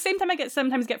at the same time, I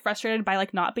sometimes get frustrated by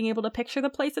like not being able to picture the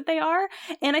place that they are.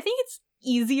 And I think it's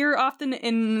easier often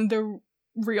in the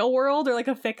real world or like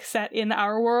a fic set in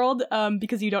our world,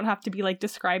 because you don't have to be like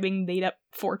describing made up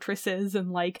fortresses and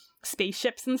like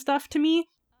spaceships and stuff to me.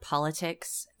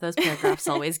 Politics, those paragraphs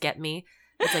always get me.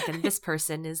 It's like, and this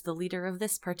person is the leader of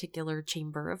this particular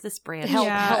chamber of this branch.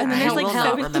 And then there's like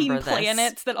 17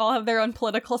 planets that all have their own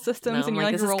political systems, and you're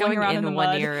like rolling around in the mud.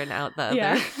 One ear and out the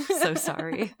other. So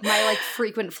sorry. My like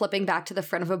frequent flipping back to the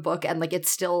front of a book and like it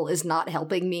still is not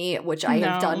helping me, which I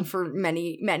have done for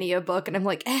many a book, and I'm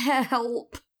like,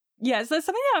 help. Yeah, so that's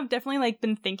something that I've definitely like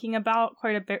been thinking about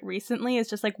quite a bit recently, is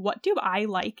just like, what do I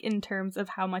like in terms of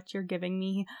how much you're giving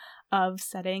me of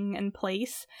setting and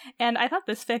place? And I thought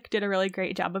this fic did a really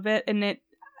great job of it. And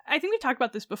I think we've talked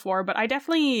about this before, but I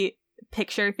definitely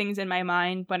picture things in my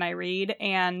mind when I read,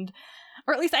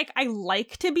 or at least I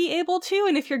like to be able to,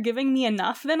 and if you're giving me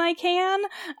enough, then I can.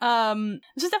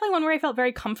 This is definitely one where I felt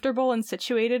very comfortable and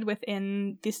situated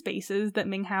within the spaces that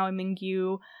Minghao and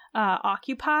Mingyu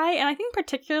occupy, and I think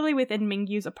particularly within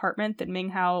Mingyu's apartment that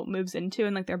Minghao moves into,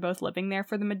 and like they're both living there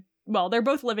they're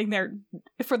both living there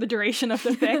for the duration of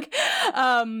the fic,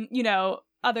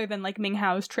 other than like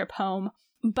Minghao's trip home.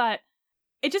 But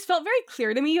it just felt very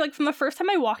clear to me, like from the first time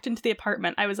I walked into the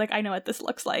apartment, I was like, I know what this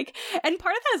looks like. And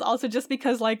part of that is also just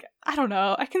because, like, I don't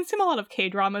know, I consume a lot of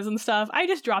K-dramas and stuff. I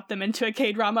just dropped them into a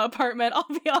K-drama apartment, I'll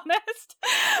be honest.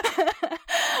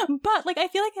 But, like, I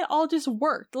feel like it all just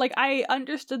worked. Like, I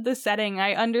understood the setting.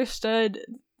 I understood,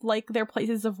 like, their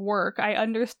places of work. I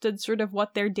understood sort of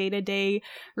what their day-to-day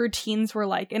routines were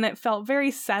like. And it felt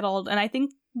very settled. And I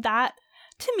think that,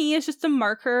 to me, is just a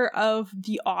marker of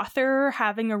the author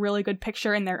having a really good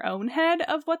picture in their own head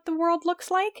of what the world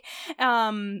looks like,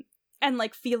 and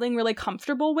like feeling really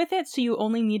comfortable with it. So you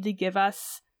only need to give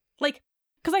us like,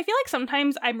 because I feel like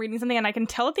sometimes I'm reading something and I can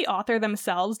tell that the author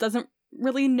themselves doesn't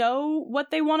really know what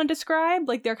they want to describe.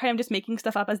 Like they're kind of just making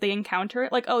stuff up as they encounter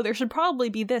it. Like, oh, there should probably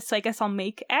be this, so I guess I'll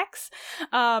make X.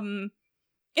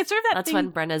 It's sort of that's when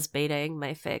Brenna's baiting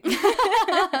my fic.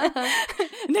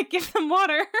 Nick, give them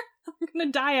water. I'm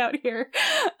gonna die out here.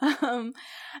 No,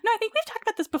 I think we've talked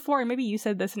about this before, and maybe you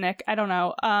said this, Nick. I don't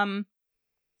know.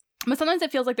 But sometimes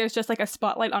it feels like there's just like a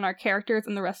spotlight on our characters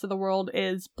and the rest of the world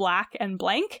is black and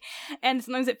blank. And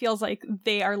sometimes it feels like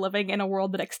they are living in a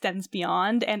world that extends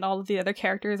beyond, and all of the other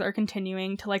characters are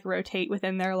continuing to like rotate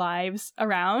within their lives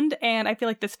around. And I feel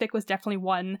like this fic was definitely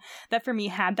one that for me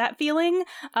had that feeling.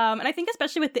 And I think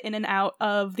especially with the in and out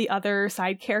of the other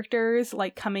side characters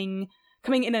like coming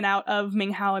coming in and out of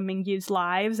Minghao and Mingyu's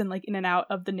lives and like in and out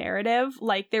of the narrative,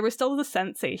 like there was still the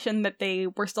sensation that they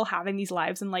were still having these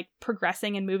lives and like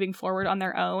progressing and moving forward on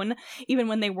their own, even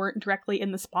when they weren't directly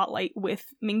in the spotlight with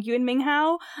Mingyu and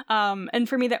Minghao. And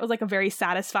for me, that was like a very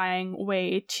satisfying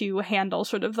way to handle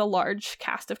sort of the large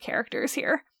cast of characters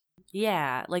here.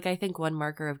 Yeah, like I think one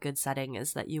marker of good setting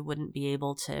is that you wouldn't be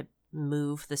able to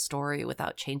move the story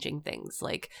without changing things.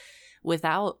 Like,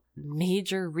 without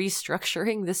major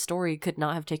restructuring, this story could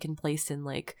not have taken place in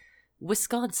like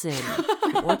Wisconsin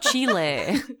or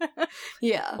Chile.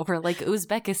 Yeah. Or like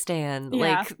Uzbekistan.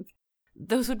 Yeah. Like,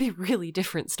 those would be really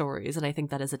different stories, and I think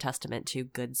that is a testament to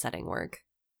good setting work.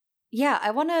 Yeah,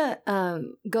 I want to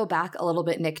go back a little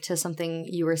bit, Nick, to something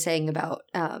you were saying about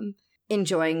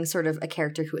enjoying sort of a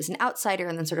character who is an outsider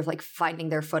and then sort of like finding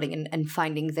their footing and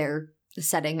finding their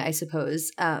setting, I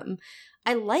suppose.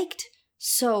 I liked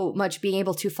so much being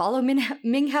able to follow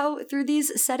Minghao through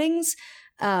these settings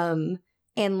and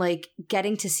like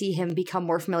getting to see him become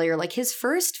more familiar. Like his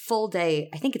first full day,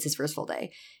 I think it's his first full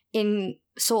day in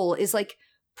Seoul is like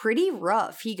pretty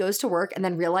rough. He goes to work and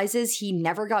then realizes he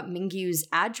never got Mingyu's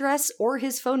address or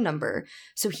his phone number.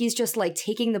 So he's just like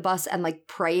taking the bus and like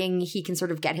praying he can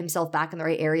sort of get himself back in the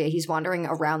right area. He's wandering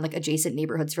around like adjacent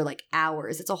neighborhoods for like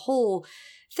hours. It's a whole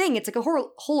thing. It's like a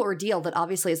whole ordeal that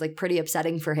obviously is like pretty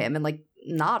upsetting for him and like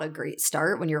not a great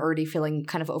start when you're already feeling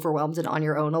kind of overwhelmed and on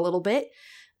your own a little bit.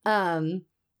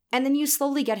 And then you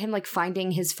slowly get him like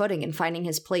finding his footing and finding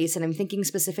his place. And I'm thinking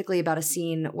specifically about a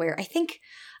scene where I think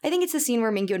it's the scene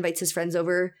where Mingyu invites his friends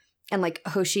over and like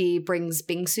Hoshi brings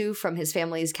bingsu from his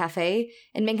family's cafe.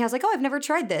 And Minghao's like, oh, I've never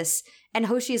tried this. And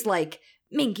Hoshi's like,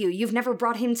 Mingyu, you've never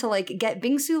brought him to like get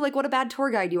bingsu? Like, what a bad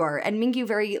tour guide you are. And Mingyu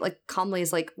very like calmly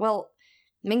is like, well,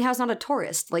 Minghao's not a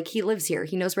tourist. Like, he lives here.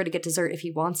 He knows where to get dessert if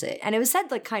he wants it. And it was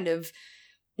said like kind of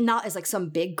not as like some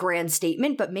big grand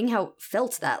statement, but Minghao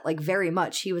felt that like very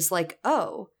much. He was like,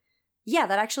 oh, yeah,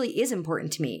 that actually is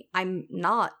important to me. I'm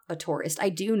not a tourist. I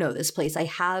do know this place. I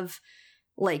have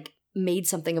like made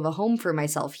something of a home for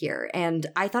myself here. And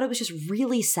I thought it was just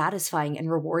really satisfying and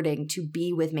rewarding to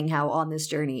be with Minghao on this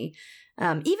journey.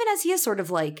 Even as he is sort of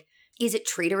like, is it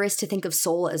traitorous to think of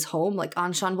Seoul as home? Like,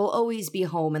 Anshan will always be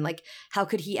home. And like, how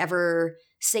could he ever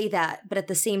say that? But at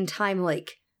the same time,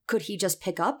 like, could he just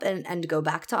pick up and go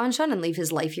back to Anshan and leave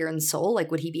his life here in Seoul?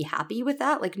 Like, would he be happy with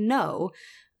that? Like, no.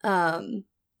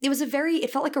 It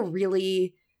felt like a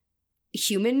really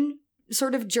human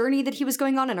sort of journey that he was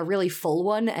going on and a really full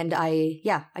one. And I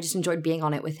just enjoyed being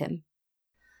on it with him.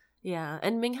 Yeah.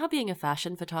 And Minghao being a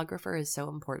fashion photographer is so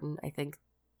important, I think,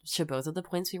 to both of the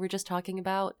points we were just talking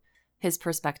about. His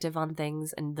perspective on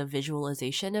things and the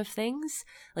visualization of things.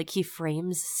 Like, he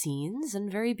frames scenes in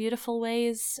very beautiful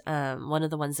ways. One of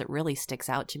the ones that really sticks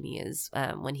out to me is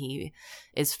when he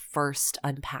is first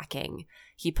unpacking.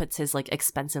 He puts his, like,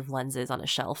 expensive lenses on a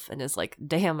shelf and is like,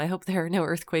 damn, I hope there are no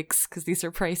earthquakes because these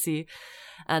are pricey.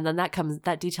 And then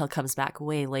that detail comes back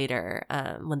way later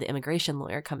when the immigration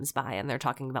lawyer comes by and they're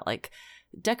talking about, like,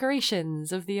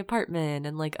 decorations of the apartment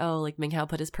and like, oh, like Minghao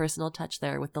put his personal touch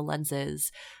there with the lenses.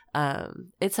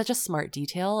 It's such a smart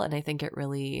detail, and I think it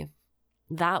really,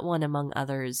 that one among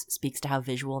others, speaks to how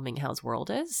visual Minghao's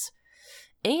world is.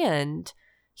 And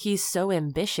he's so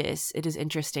ambitious, it is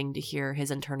interesting to hear his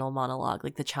internal monologue,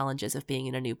 like the challenges of being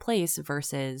in a new place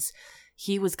versus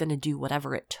he was going to do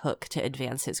whatever it took to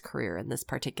advance his career in this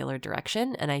particular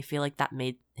direction. And I feel like that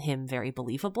made him very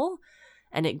believable.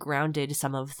 And it grounded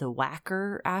some of the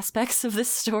whacker aspects of this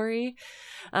story,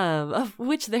 of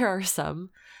which there are some.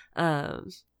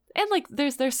 And like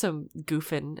there's some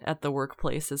goofing at the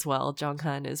workplace as well.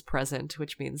 Jonghyun is present,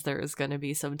 which means there is going to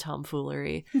be some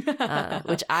tomfoolery,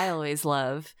 which I always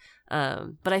love.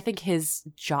 But I think his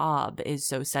job is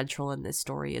so central in this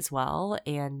story as well.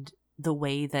 And the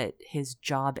way that his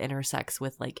job intersects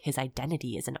with like his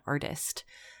identity as an artist,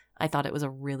 I thought it was a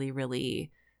really,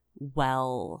 really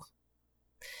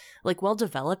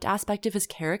well-developed aspect of his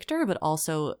character, but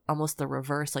also almost the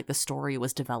reverse, like the story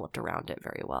was developed around it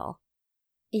very well.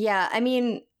 Yeah, I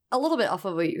mean, a little bit off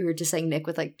of what you were just saying, Nick,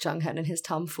 with like Jonghyun and his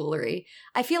tomfoolery.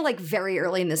 I feel like very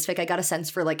early in this fic, I got a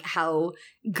sense for like how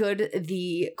good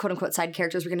the quote-unquote side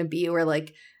characters were going to be, where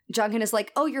like Jonghyun is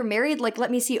like, oh, you're married? Like,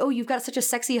 let me see. Oh, you've got such a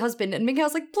sexy husband. And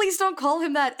Minghao's like, please don't call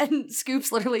him that. And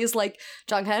Scoops literally is like,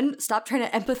 Jonghyun, stop trying to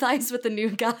empathize with the new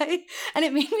guy. And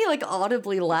it made me like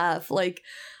audibly laugh. Like,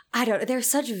 I don't know. They're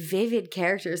such vivid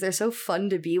characters. They're so fun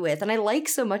to be with. And I like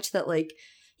so much that like,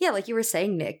 yeah, like you were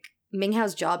saying, Nick,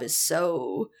 Minghao's job is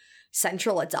so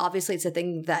central. It's a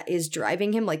thing that is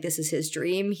driving him. Like, this is his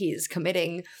dream. He is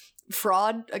committing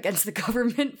fraud against the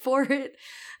government for it.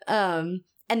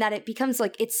 And and that it becomes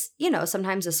like it's, you know,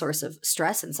 sometimes a source of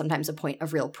stress and sometimes a point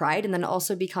of real pride, and then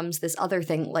also becomes this other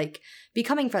thing, like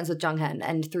becoming friends with Junghan,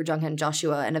 and through Junghan,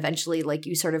 Joshua, and eventually like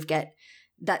you sort of get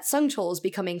that Sungchul is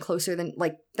becoming closer than,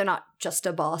 like, they're not just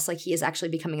a boss, like he is actually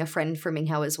becoming a friend for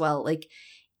Minghao as well. Like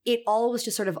it all was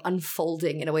just sort of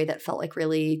unfolding in a way that felt like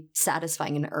really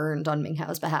satisfying and earned on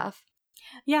Minghao's behalf.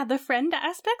 Yeah, the friend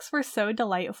aspects were so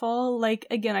delightful. Like,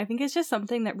 again, I think it's just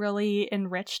something that really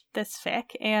enriched this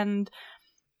fic. And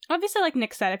obviously, like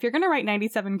Nick said, if you're going to write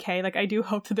 97K, like, I do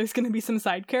hope that there's going to be some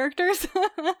side characters.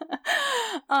 But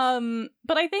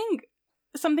I think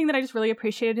something that I just really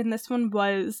appreciated in this one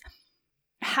was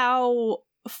how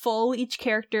full each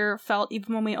character felt,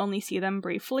 even when we only see them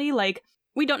briefly. Like,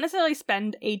 we don't necessarily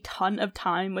spend a ton of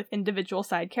time with individual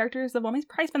side characters. The one we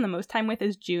probably spend the most time with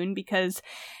is June, because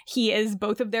he is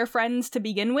both of their friends to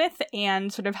begin with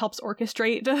and sort of helps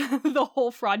orchestrate the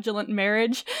whole fraudulent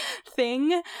marriage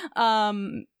thing.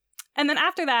 And then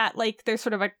after that, like, there's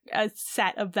sort of a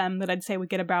set of them that I'd say we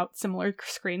get about similar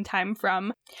screen time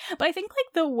from. But I think,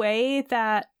 like, the way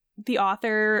that the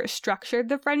author structured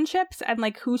the friendships and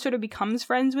like who sort of becomes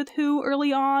friends with who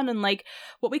early on, and like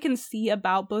what we can see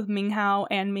about both Minghao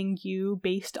and Mingyu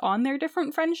based on their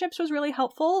different friendships was really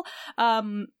helpful.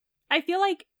 I feel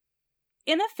like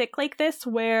in a fic like this,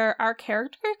 where our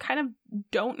characters kind of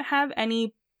don't have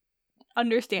any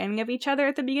understanding of each other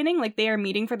at the beginning, like they are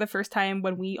meeting for the first time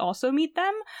when we also meet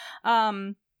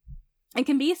them, it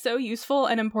can be so useful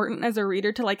and important as a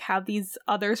reader to like have these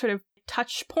other sort of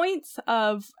touch points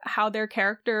of how their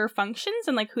character functions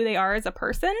and like who they are as a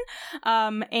person.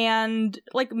 And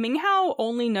like Minghao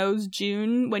only knows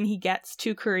June when he gets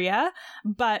to Korea,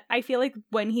 but I feel like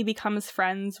when he becomes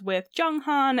friends with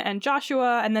Junghan and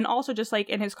Joshua, and then also just like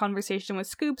in his conversation with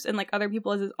Scoops and like other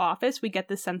people at his office, we get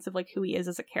this sense of like who he is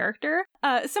as a character.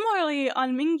 Similarly,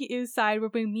 on Mingyu's side,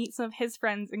 where we meet some of his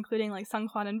friends, including like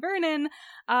Sunghwan and Vernon,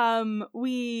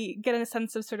 we get a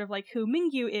sense of sort of like who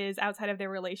Mingyu is outside of their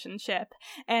relationship.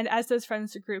 And as those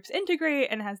friends groups integrate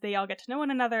and as they all get to know one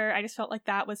another, I just felt like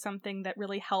that was something that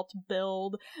really helped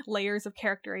build layers of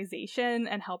characterization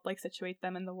and help like situate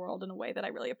them in the world in a way that I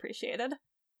really appreciated.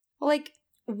 Like,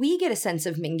 we get a sense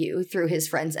of Mingyu through his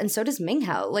friends, and so does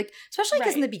Minghao. Like, especially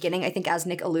because in the beginning, I think, as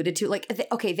Nick alluded to, like,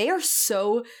 they are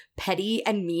so petty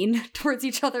and mean towards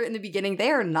each other in the beginning.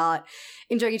 They are not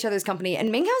enjoying each other's company.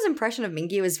 And Minghao's impression of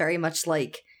Mingyu is very much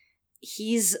like,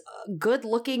 he's good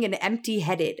looking and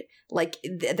empty-headed. Like,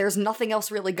 there's nothing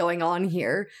else really going on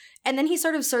here. And then he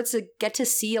sort of starts to get to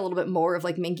see a little bit more of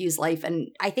like Mingyu's life. And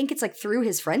I think it's like through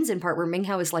his friends in part where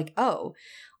Minghao is like, oh,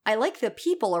 I like the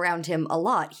people around him a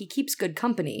lot. He keeps good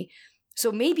company.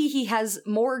 So maybe he has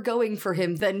more going for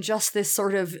him than just this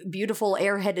sort of beautiful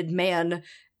airheaded man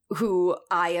who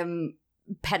I am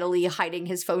pettily hiding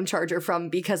his phone charger from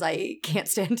because I can't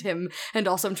stand him, and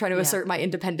also I'm trying to assert my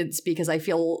independence because I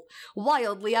feel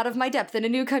wildly out of my depth in a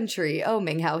new country. Oh,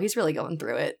 Minghao, he's really going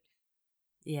through it.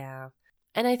 Yeah.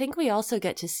 And I think we also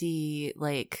get to see,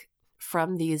 like,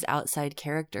 from these outside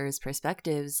characters'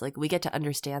 perspectives, like, we get to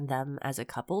understand them as a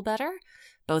couple better,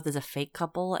 both as a fake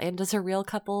couple and as a real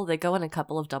couple. They go on a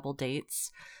couple of double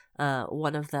dates,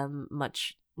 one of them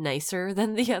much nicer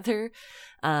than the other.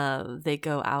 They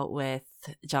go out with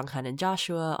Junghan and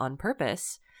Joshua on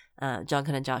purpose.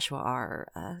 Junghan and Joshua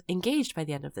are engaged by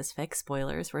the end of this fic.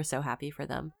 Spoilers, we're so happy for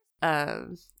them.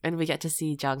 And we get to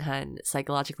see Junghan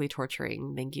psychologically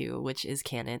torturing Mingyu, which is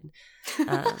canon.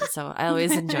 So I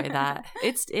always enjoy that.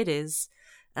 It is.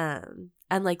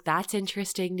 And like that's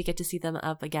interesting to get to see them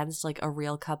up against like a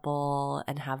real couple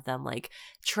and have them like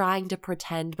trying to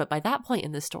pretend. But by that point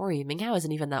in the story, Minghao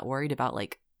isn't even that worried about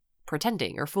like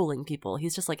pretending or fooling people.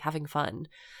 He's just like having fun.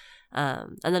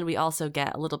 And then we also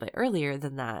get a little bit earlier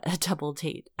than that a double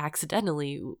date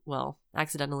accidentally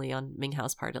on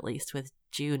Minghao's part at least, with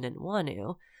June and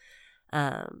Wonu,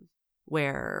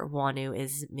 where Wonu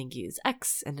is Mingyu's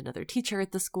ex and another teacher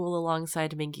at the school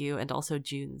alongside Mingyu, and also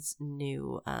June's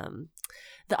new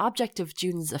the object of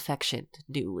June's affection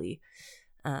newly.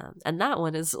 And that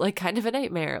one is like kind of a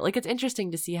nightmare. Like, it's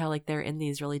interesting to see how like they're in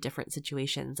these really different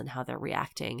situations and how they're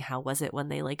reacting. How was it when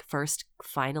they like first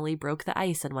finally broke the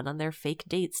ice and went on their fake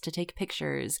dates to take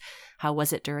pictures? How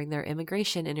was it during their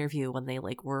immigration interview when they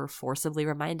like were forcibly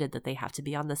reminded that they have to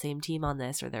be on the same team on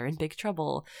this or they're in big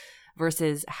trouble?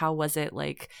 Versus how was it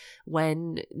like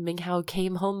when Minghao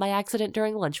came home by accident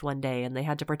during lunch one day and they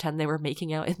had to pretend they were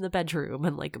making out in the bedroom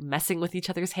and like messing with each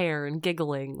other's hair and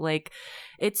giggling. Like,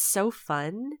 it's so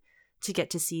fun to get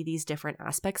to see these different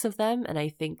aspects of them. And I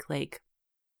think like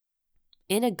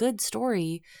in a good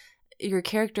story, your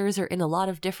characters are in a lot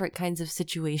of different kinds of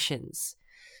situations.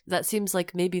 That seems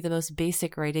like maybe the most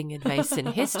basic writing advice in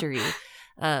history.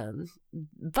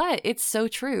 But it's so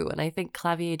true. And I think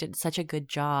Klavier did such a good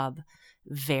job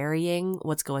varying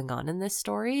what's going on in this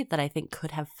story that I think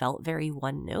could have felt very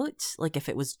one note. Like if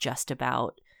it was just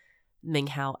about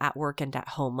Minghao at work and at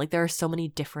home. Like there are so many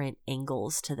different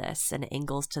angles to this and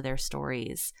angles to their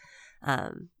stories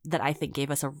that I think gave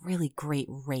us a really great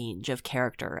range of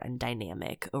character and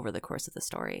dynamic over the course of the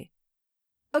story.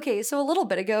 Okay, so a little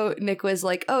bit ago, Nick was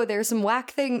like, oh, there's some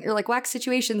whack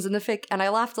situations in the fic, and I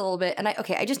laughed a little bit, and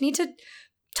I just need to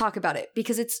talk about it,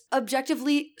 because it's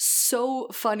objectively so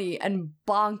funny and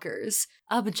bonkers.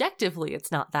 Objectively,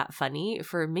 it's not that funny,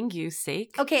 for Mingyu's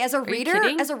sake. Okay, as a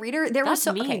reader, there was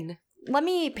so... mean. Okay, let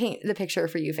me paint the picture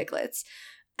for you, Ficlets.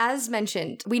 As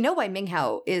mentioned, we know why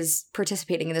Minghao is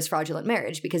participating in this fraudulent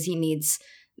marriage, because he needs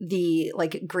the,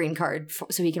 green card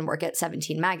so he can work at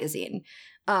 17 magazine.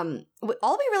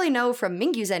 All we really know from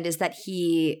Mingyu's end is that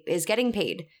he is getting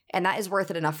paid, and that is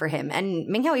worth it enough for him. And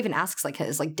Minghao even asks,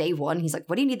 his day one, he's like,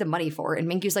 what do you need the money for?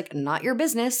 And Mingyu's like, not your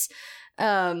business.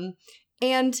 And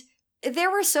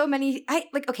there were so many, I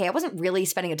wasn't really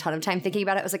spending a ton of time thinking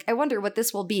about it. I was like, I wonder what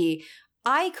this will be.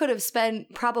 I could have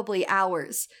spent probably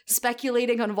hours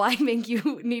speculating on why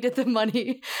Mingyu needed the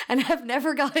money, and have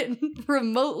never gotten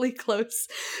remotely close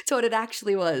to what it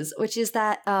actually was, which is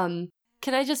that,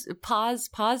 Can I just pause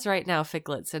right now,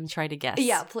 Ficlets, and try to guess?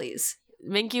 Yeah, please.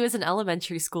 Mingyu is an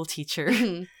elementary school teacher.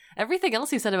 Mm-hmm. Everything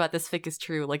else you said about this fic is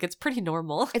true. It's pretty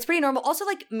normal. It's pretty normal. Also,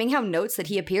 Minghao notes that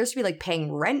he appears to be,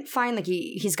 paying rent fine.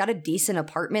 He's got a decent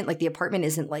apartment. The apartment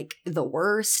isn't, the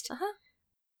worst. Uh-huh.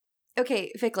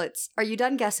 Okay, Ficlets, are you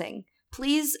done guessing?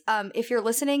 Please, if you're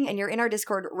listening and you're in our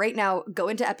Discord right now, go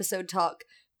into episode talk,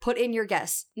 put in your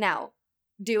guess. Now,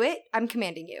 do it. I'm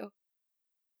commanding you.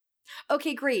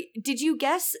 Okay, great. Did you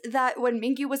guess that when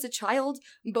Mingyu was a child,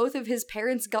 both of his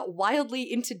parents got wildly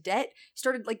into debt,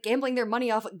 started gambling their money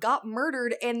off, got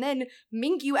murdered, and then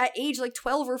Mingyu at age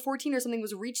 12 or 14 or something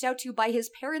was reached out to by his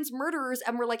parents' murderers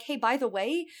and were like, hey, by the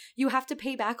way, you have to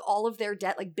pay back all of their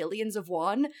debt, billions of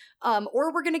won,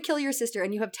 or we're gonna kill your sister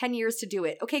and you have 10 years to do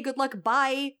it. Okay, good luck,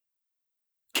 bye.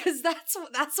 Because that's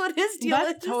what his deal is.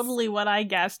 That's totally what I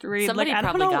guessed, Reed. Somebody I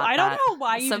don't probably know. got I that. don't know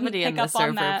why you Somebody didn't in pick the up on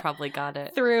server that probably got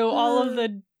it through all of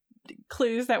the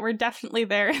clues that were definitely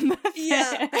there in the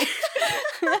Yeah.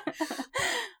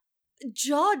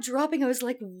 Jaw dropping. I was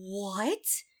like, what?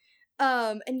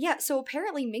 And yeah, so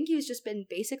apparently Mingyu's just been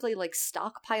basically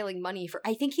stockpiling money for,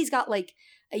 I think he's got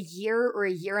a year or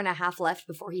a year and a half left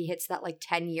before he hits that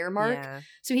 10-year mark. Yeah.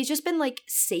 So he's just been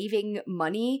saving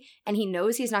money, and he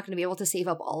knows he's not going to be able to save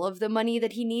up all of the money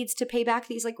that he needs to pay back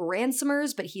these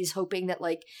ransomers, but he's hoping that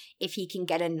if he can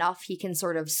get enough, he can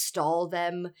sort of stall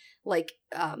them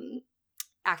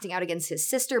acting out against his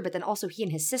sister. But then also he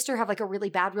and his sister have a really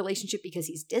bad relationship because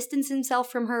he's distanced himself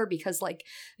from her, because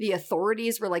the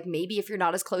authorities were maybe if you're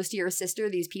not as close to your sister,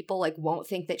 these people won't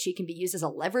think that she can be used as a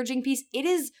leveraging piece. It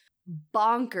is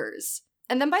bonkers.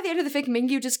 And then by the end of the fic,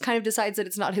 Mingyu just kind of decides that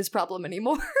it's not his problem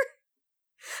anymore.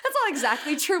 That's not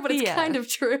exactly true, but it's kind of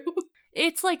true.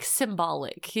 It's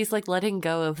symbolic. He's letting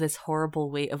go of this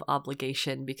horrible weight of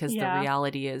obligation, because the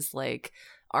reality is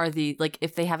are the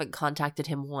if they haven't contacted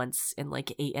him once in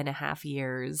 8.5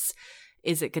 years,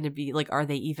 is it going to be are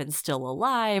they even still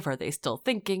alive? Are they still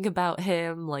thinking about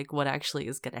him? What actually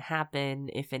is going to happen,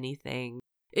 if anything?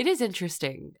 It is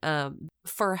interesting.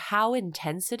 For how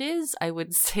intense it is, I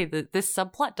would say that this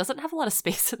subplot doesn't have a lot of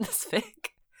space in this fic.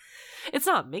 It's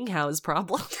not Minghao's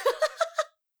problem.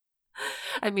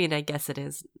 I mean, I guess it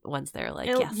is once they're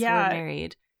yes, we're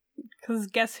married. Because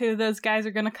guess who those guys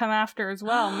are going to come after as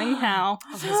well? Minghao.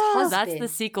 That's the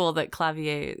sequel that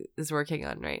Klavier is working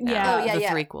on right now. Yeah. Oh, yeah, the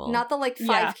yeah. threequel. Not the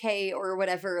 5K or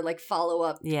whatever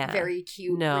follow-up very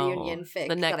cute reunion fic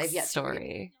the next that I've yet story. to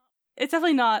read. It's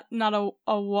definitely not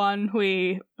a one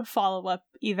we follow up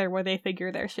either where they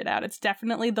figure their shit out. It's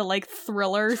definitely the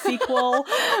thriller sequel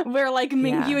where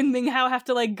Mingyu and Minghao have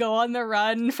to go on the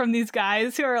run from these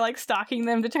guys who are stalking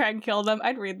them to try and kill them.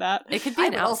 I'd read that. It could be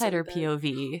an outsider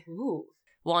POV. Ooh.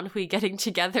 Wanhui getting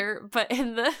together, but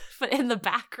in the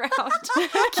background,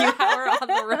 Q-Hour on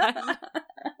the run.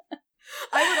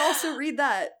 I would also read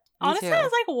that. Honestly,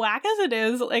 as whack as it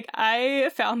is, I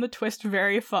found the twist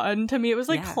very fun. To me, it was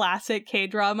classic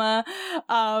K-drama.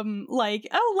 Oh,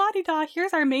 la-di-da,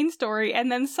 here's our main story.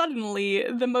 And then suddenly,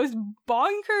 the most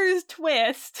bonkers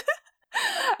twist.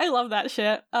 I love that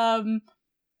shit.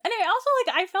 And I also,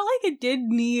 I felt like it did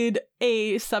need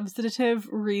a substantive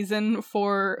reason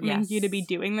for Mingyu to be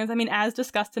doing this. I mean, as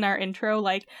discussed in our intro,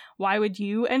 why would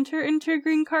you enter into a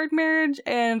green card marriage?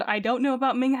 And I don't know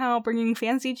about Minghao bringing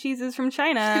fancy cheeses from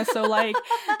China, so,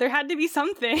 there had to be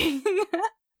something.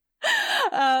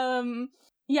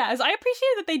 As I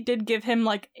appreciated that they did give him,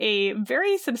 a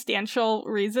very substantial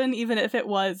reason, even if it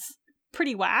was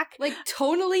pretty whack.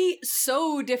 Tonally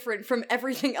so different from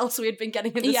everything else we had been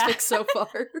getting in this fic so far.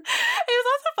 It was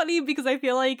also funny because I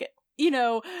feel like,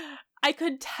 I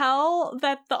could tell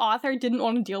that the author didn't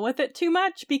want to deal with it too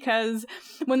much, because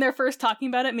when they're first talking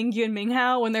about it, Mingyu and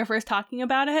Minghao, when they're first talking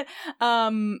about it,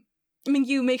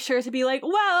 Mingyu makes sure to be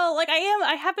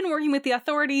I have been working with the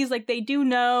authorities, they do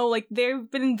know, they've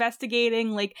been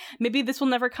investigating, maybe this will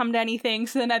never come to anything.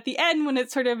 So then at the end, when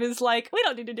it sort of is we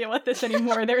don't need to deal with this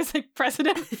anymore, there's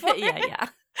precedent for it. Yeah.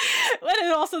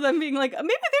 And also them being maybe they're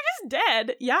just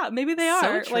dead. Yeah, maybe they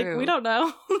are. So true. We don't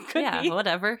know. Could yeah, be.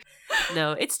 Whatever.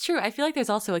 No, it's true. I feel like there's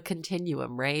also a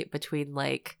continuum, right? Between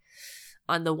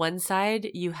on the one side,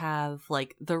 you have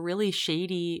the really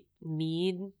shady,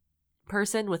 mean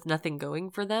person with nothing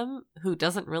going for them who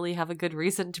doesn't really have a good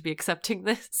reason to be accepting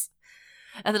this.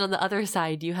 And then on the other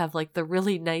side, you have the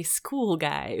really nice, cool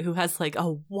guy who has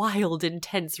a wild,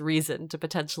 intense reason to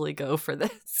potentially go for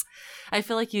this. I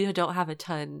feel like you don't have a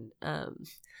ton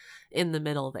in the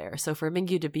middle there. So for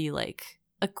Mingyu to be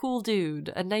a cool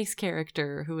dude, a nice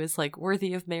character who is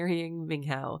worthy of marrying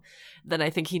Minghao, then I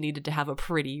think he needed to have a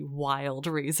pretty wild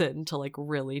reason to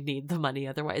really need the money.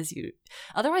 Otherwise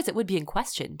it would be in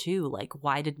question too.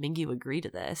 Why did Mingyu agree to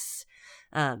this?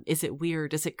 Is it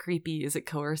weird? Is it creepy? Is it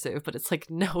coercive? But it's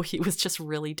no, he was just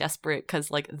really desperate because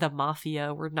the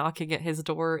mafia were knocking at his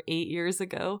door 8 years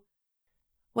ago.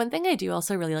 One thing I do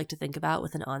also really like to think about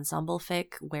with an ensemble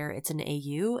fic where it's an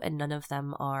AU and none of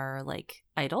them are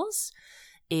idols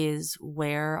is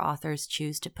where authors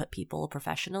choose to put people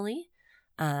professionally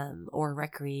or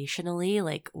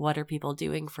recreationally. What are people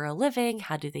doing for a living?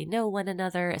 How do they know one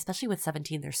another? Especially with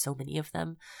 17, there's so many of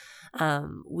them.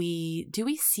 We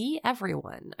see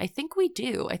everyone? I think we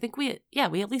do. I think we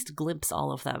at least glimpse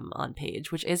all of them on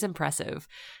page, which is impressive.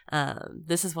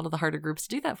 This is one of the harder groups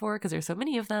to do that for because there's so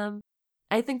many of them.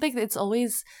 I think it's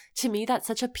always, to me, that's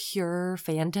such a pure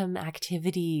fandom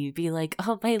activity. Be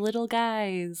oh, my little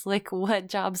guys, what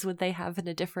jobs would they have in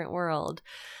a different world?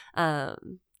 I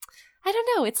don't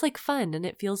know. It's fun and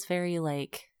it feels very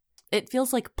it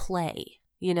feels like play.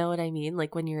 You know what I mean?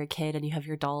 When you're a kid and you have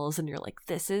your dolls and you're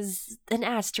this is an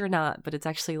astronaut, but it's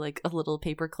actually a little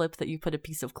paper clip that you put a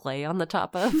piece of clay on the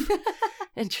top of.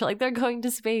 And you're they're going to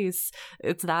space.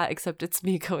 It's that, except it's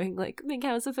me going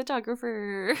Minghao's a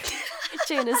photographer.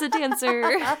 Jane is a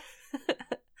dancer.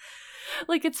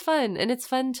 It's fun. And it's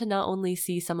fun to not only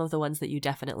see some of the ones that you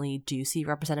definitely do see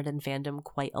represented in fandom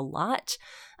quite a lot,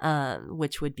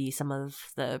 which would be some of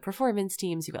the performance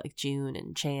teams. You've got June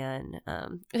and Chan,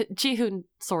 Jihoon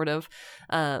sort of,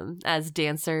 as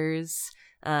dancers.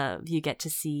 You get to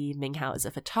see Minghao as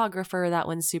a photographer. That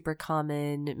one's super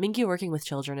common. Mingyu working with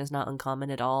children is not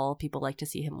uncommon at all. People like to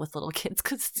see him with little kids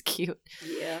because it's cute.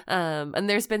 Yeah. And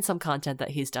there's been some content that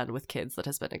he's done with kids that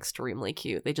has been extremely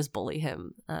cute. They just bully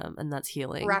him, and that's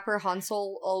healing. Rapper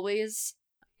Hansel always.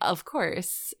 Of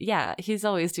course. Yeah, he's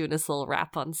always doing his little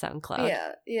rap on SoundCloud.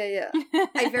 Yeah.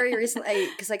 I very recently,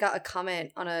 because I got a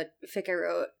comment on a fic I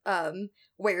wrote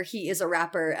where he is a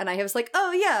rapper, and I was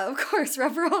oh yeah, of course,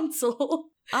 Rapper Hansel.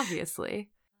 Obviously.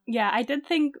 Yeah, I did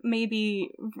think maybe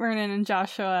Vernon and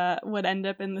Joshua would end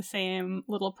up in the same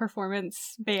little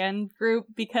performance band group,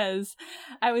 because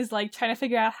I was trying to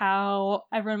figure out how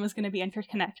everyone was going to be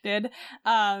interconnected.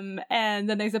 And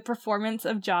then there's a performance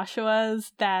of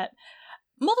Joshua's that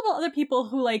multiple other people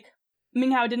who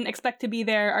Minghao didn't expect to be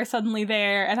there are suddenly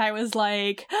there, and I was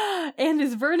and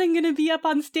is Vernon gonna be up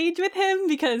on stage with him?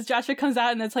 Because Joshua comes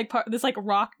out and it's part of this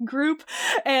rock group,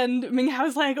 and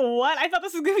Minghao's what? I thought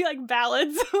this was gonna be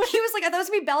ballads. He was I thought it was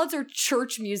gonna be ballads or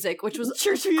church music, which was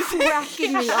church music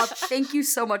cracking me up. Thank you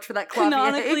so much for that, Klavier.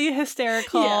 Canonically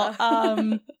hysterical.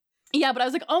 Yeah. Yeah, but I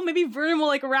was oh, maybe Vernon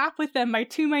will rap with them. My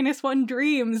 2-1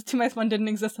 dreams. 2-1 didn't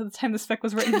exist at the time this fic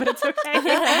was written, but it's okay.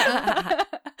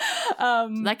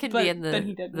 That could be in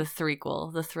the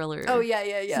threequel, the thriller. Oh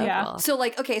yeah. So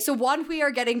okay, so one, we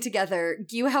are getting together.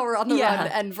 Gyuhao are on the run,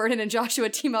 and Vernon and Joshua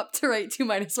team up to write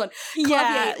 2-1.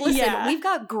 Klavier, listen, we've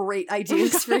got great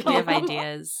ideas for you. We have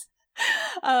ideas.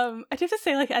 I have to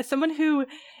say, as someone who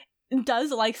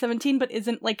does 17 but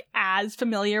isn't as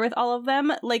familiar with all of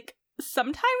them,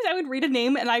 sometimes I would read a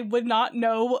name and I would not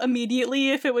know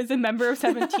immediately if it was a member of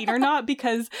 17 or not,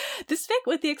 because this fic,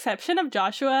 with the exception of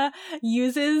Joshua,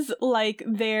 uses like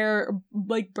their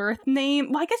like birth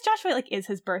name. Well, I guess Joshua like is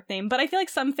his birth name, but I feel like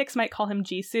some fics might call him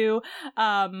Jisoo.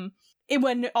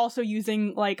 When also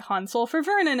using like Hansel for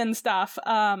Vernon and stuff.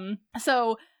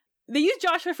 So they use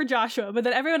Joshua for Joshua, but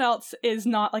then everyone else is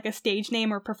not like a stage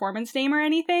name or performance name or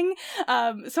anything. So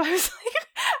I was like,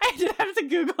 I did have to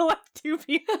Google like 2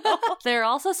 people. There are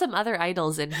also some other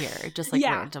idols in here, just like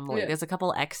randomly. Yeah. There's a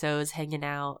couple EXOs hanging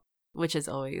out, which is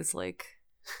always like,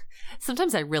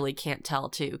 sometimes I really can't tell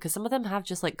too, because some of them have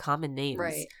just like common names.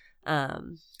 Right.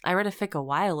 I read a fic a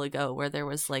while ago where there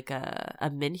was like a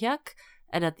Minhyuk,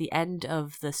 and at the end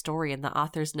of the story in the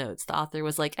author's notes, the author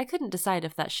was like, I couldn't decide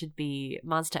if that should be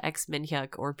Monsta X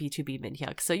Minhyuk or B2B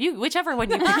Minhyuk. So whichever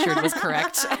one you pictured was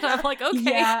correct. And I'm like, okay.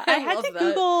 Yeah, I had to that.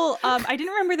 Google, I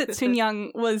didn't remember that Sun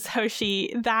Young was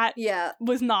Hoshi. That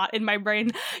was not in my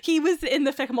brain. He was in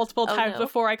the fic multiple times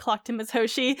before I clocked him as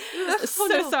Hoshi.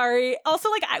 Sorry. Also,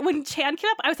 like, when Chan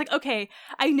came up, I was like, okay,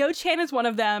 I know Chan is one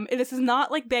of them. This is not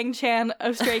like Bang Chan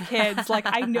of Stray Kids. Like,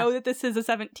 I know that this is a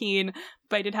 17,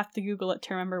 but I did have to Google it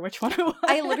to remember which one it was.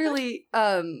 I literally,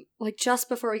 like just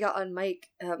before we got on mic,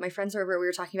 my friends were over, we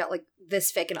were talking about like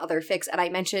this fic and other fics, and I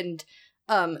mentioned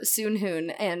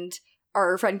Soonhoon, and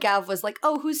our friend Gav was like,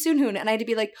 oh, who's Soonhoon? And I had to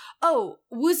be like, oh,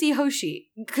 Woozy Hoshi,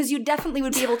 because you definitely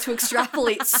would be able to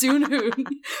extrapolate Soonhoon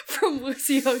from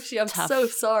Woozy Hoshi. I'm so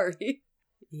sorry.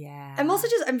 Yeah.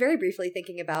 I'm very briefly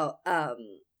thinking about, a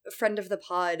friend of the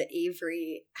pod,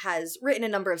 Avery, has written a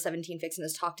number of 17 fics and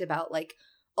has talked about like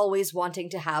always wanting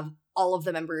to have all of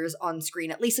the members on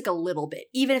screen, at least like a little bit,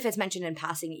 even if it's mentioned in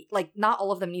passing. Like, not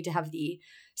all of them need to have the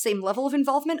same level of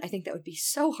involvement. I think that would be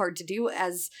so hard to do.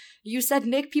 As you said,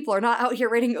 Nick, people are not out here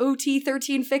writing OT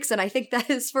 13 fics, and I think that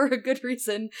is for a good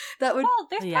reason. That would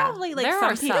there's probably like there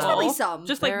some are people. There's probably some,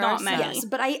 just like not many. Yes,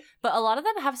 but a lot of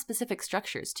them have specific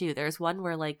structures too. There's one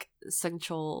where like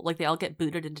Seungchul, like they all get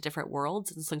booted into different worlds,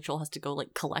 and Seungchul has to go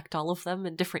like collect all of them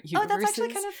in different universes. Oh, that's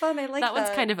actually kind of fun. I like that. One's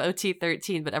kind of OT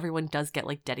 13, but everyone does get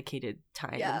like dedicated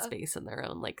time and Yeah. space in their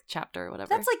own like chapter or whatever.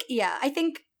 That's like, yeah, I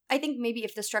think maybe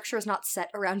if the structure is not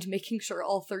set around making sure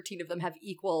all 13 of them have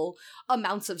equal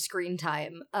amounts of screen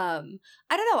time, I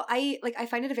don't know, I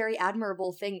find it a very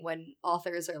admirable thing when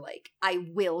authors are like, I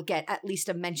will get at least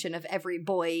a mention of every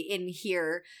boy in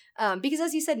here, because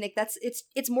as you said, Nick,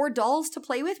 it's more dolls to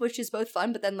play with, which is both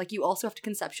fun, but then like you also have to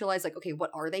conceptualize like, okay,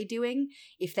 what are they doing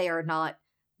if they are not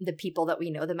the people that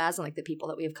we know them as and like the people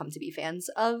that we have come to be fans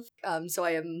of. So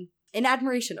I am in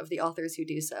admiration of the authors who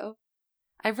do so.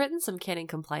 I've written some canon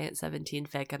compliant 17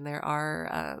 fic, and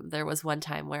there was one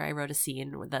time where I wrote a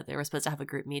scene that they were supposed to have a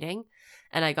group meeting,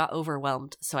 and I got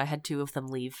overwhelmed, so I had 2 of them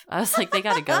leave. I was like, they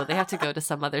gotta go. They have to go to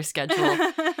some other schedule.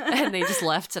 And they just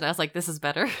left, and I was like, this is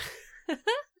better.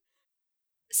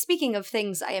 Speaking of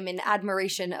things I am in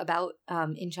admiration about,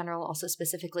 in general, also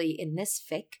specifically in this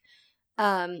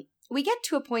fic, we get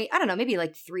to a point, I don't know, maybe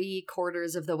like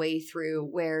 3/4 of the way through,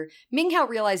 where Minghao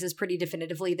realizes pretty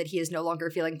definitively that he is no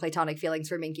longer feeling platonic feelings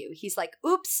for Mingyu. He's like,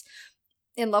 oops,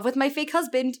 in love with my fake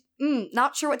husband.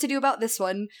 Not sure what to do about this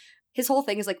one. His whole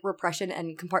thing is like repression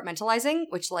and compartmentalizing,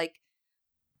 which like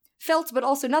felt but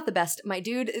also not the best, my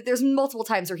dude. There's multiple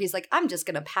times where he's like, I'm just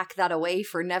gonna pack that away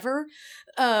for never.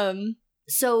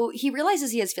 So he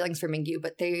realizes he has feelings for Mingyu,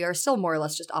 but they are still more or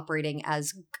less just operating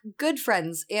as good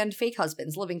friends and fake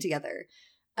husbands living together.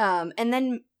 And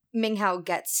then Minghao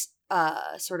gets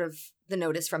sort of the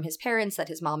notice from his parents that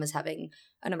his mom is having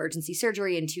an emergency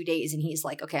surgery in 2 days, and he's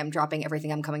like, okay, I'm dropping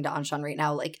everything. I'm coming to Anshan right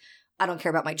now. Like, I don't care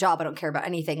about my job. I don't care about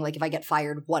anything. Like, if I get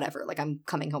fired, whatever. Like, I'm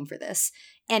coming home for this.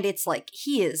 And it's like,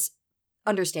 he is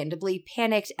understandably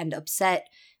panicked and upset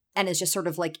and is just sort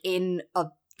of like in a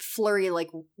flurry,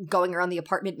 like going around the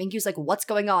apartment. Mingyu's like, what's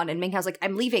going on? And Minghao's like,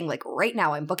 I'm leaving like right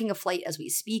now. I'm booking a flight as we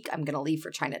speak. I'm gonna leave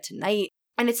for China tonight.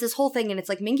 And it's this whole thing, and it's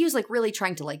like Mingyu's like really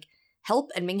trying to like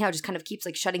help, and Minghao just kind of keeps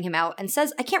like shutting him out and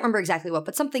says, I can't remember exactly what,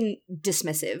 but something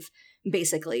dismissive,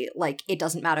 basically, like it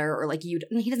doesn't matter, or like he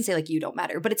doesn't say like you don't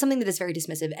matter, but it's something that is very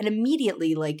dismissive. And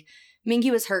immediately like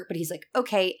Mingyu is hurt, but he's like,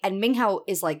 okay. And Minghao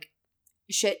is like,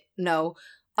 shit, no,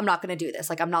 I'm not gonna do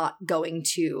this. Like, I'm not going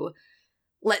to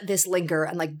let this linger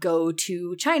and like go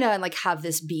to China and like have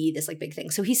this be this like big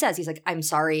thing. So he says, he's like, I'm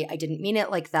sorry, I didn't mean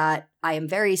it like that. I am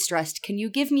very stressed. Can you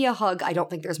give me a hug? I don't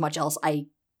think there's much else I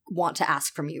want to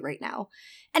ask from you right now.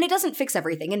 And it doesn't fix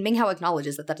everything. And Minghao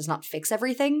acknowledges that does not fix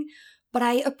everything. But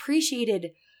I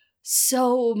appreciated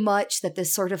so much that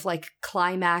this sort of like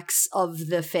climax of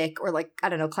the fic, or like, I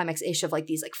don't know, climax-ish of like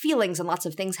these like feelings and lots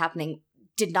of things happening,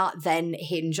 did not then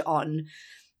hinge on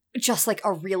just like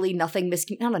a really not a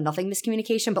nothing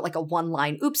miscommunication, but like a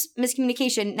one-line, oops,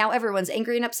 miscommunication. Now everyone's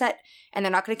angry and upset, and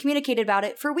they're not going to communicate about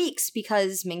it for weeks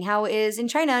because Minghao is in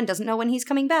China and doesn't know when he's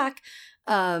coming back.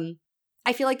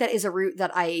 I feel like that is a route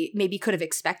that I maybe could have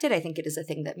expected. I think it is a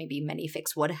thing that maybe many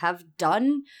fics would have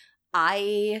done.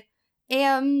 I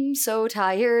am so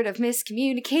tired of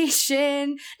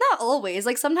miscommunication. Not always.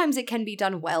 Like, sometimes it can be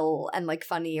done well and, like,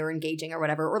 funny or engaging or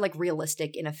whatever, or, like,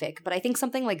 realistic in a fic. But I think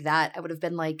something like that, I would have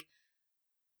been like,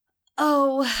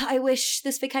 oh, I wish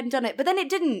this fic hadn't done it. But then it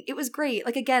didn't. It was great.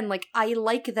 Like, again, like, I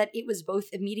like that it was both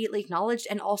immediately acknowledged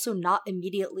and also not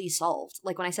immediately solved.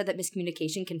 Like, when I said that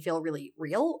miscommunication can feel really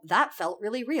real, that felt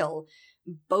really real.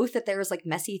 Both that there's, like,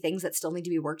 messy things that still need to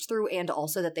be worked through, and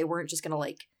also that they weren't just gonna,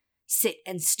 like, sit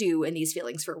and stew in these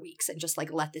feelings for weeks and just,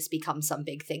 like, let this become some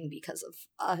big thing because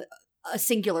of a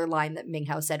singular line that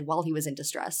Minghao said while he was in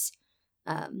distress.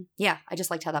 Yeah, I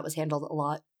just liked how that was handled a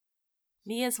lot.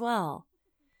 Me as well.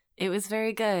 It was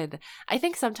very good. I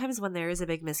think sometimes when there is a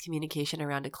big miscommunication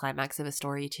around a climax of a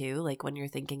story too, like when you're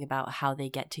thinking about how they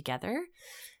get together,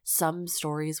 some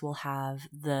stories will have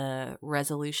the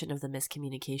resolution of the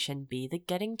miscommunication be the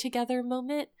getting together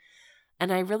moment.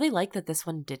 And I really like that this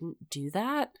one didn't do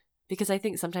that, because I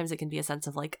think sometimes it can be a sense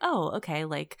of like, oh, okay,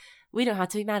 like we don't have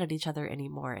to be mad at each other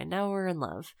anymore and now we're in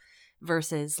love.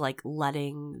 Versus like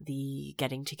letting the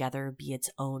getting together be its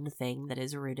own thing that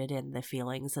is rooted in the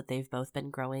feelings that they've both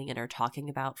been growing and are talking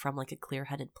about from like a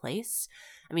clear-headed place.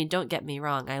 I mean, don't get me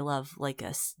wrong, I love like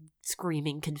a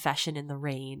screaming confession in the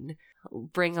rain,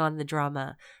 bring on the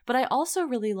drama. But I also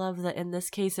really love that in this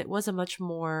case it was a much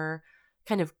more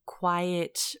kind of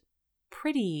quiet,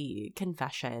 pretty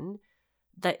confession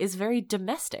that is very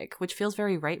domestic, which feels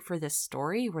very right for this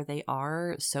story where they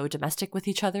are so domestic with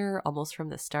each other almost from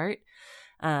the start.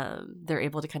 They're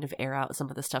able to kind of air out some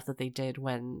of the stuff that they did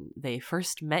when they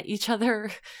first met each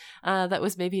other that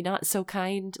was maybe not so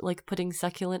kind, like putting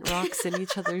succulent rocks in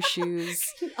each other's shoes.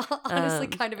 Honestly,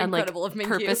 kind of incredible of Mingyu.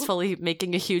 Mingyu. Purposefully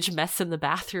making a huge mess in the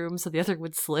bathroom so the other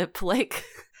would slip. Like,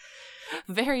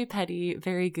 very petty,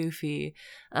 very goofy.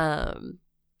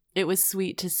 It was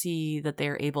sweet to see that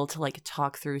they're able to like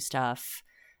talk through stuff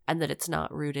and that it's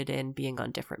not rooted in being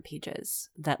on different pages,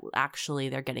 that actually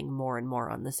they're getting more and more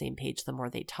on the same page the more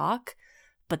they talk,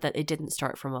 but that it didn't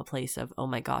start from a place of, oh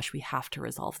my gosh, we have to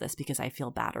resolve this because I feel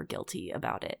bad or guilty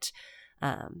about it.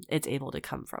 It's able to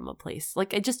come from a place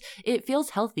like it feels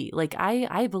healthy. Like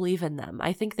I believe in them.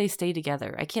 I think they stay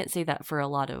together. I can't say that for a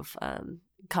lot of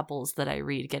couples that I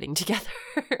read getting together.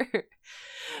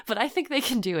 But I think they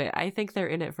can do it. I think they're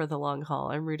in it for the long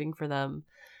haul. I'm rooting for them.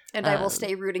 And I will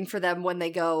stay rooting for them when they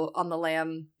go on the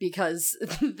lam because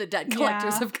the debt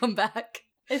collectors have come back.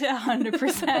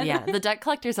 100%. Yeah, the debt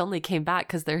collectors only came back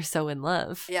because they're so in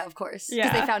love. Yeah, of course.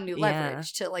 Because they found new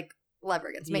leverage to like lever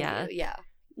against Mingyu.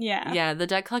 Yeah, the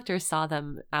debt collectors saw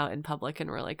them out in public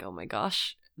and were like, oh my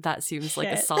gosh, that seems like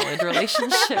a solid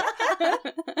relationship.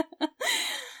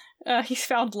 He's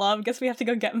found love. Guess we have to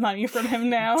go get money from him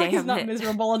now. Damn, he's not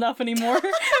miserable enough anymore.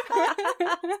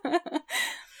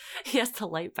 He has the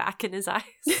light back in his eyes.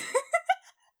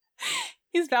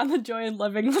 He's found the joy in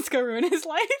living. Let's go ruin his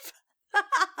life.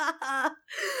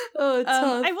 Oh, it's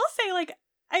tough. I will say, like,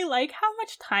 I like how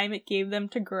much time it gave them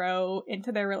to grow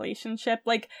into their relationship.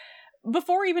 Like,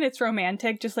 before even it's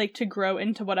romantic, just like to grow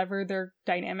into whatever their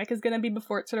dynamic is going to be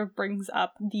before it sort of brings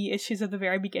up the issues of the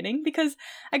very beginning. Because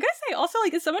I gotta say also,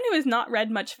 like, as someone who has not read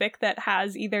much fic that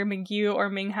has either Mingyu or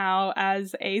Minghao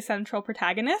as a central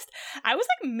protagonist, I was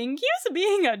like, Mingyu's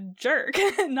being a jerk.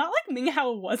 Not like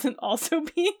Minghao wasn't also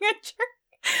being a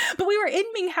jerk. But we were in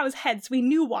Minghao's head, so we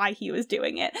knew why he was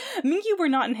doing it. Mingyu were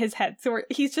not in his head, so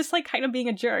he's just like kind of being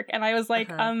a jerk. And I was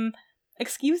like,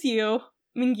 excuse you,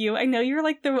 Mingyu, I know you're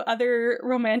like the other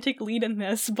romantic lead in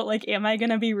this, but like, am I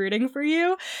gonna be rooting for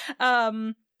you?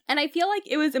 And I feel like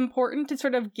it was important to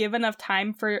sort of give enough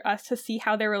time for us to see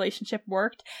how their relationship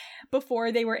worked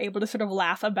before they were able to sort of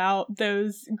laugh about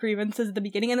those grievances at the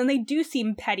beginning. And then they do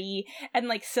seem petty and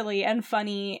like silly and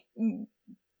funny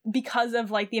because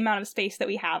of like the amount of space that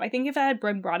we have. I think if that had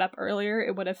been brought up earlier,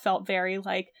 it would have felt very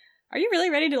like, are you really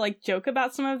ready to like joke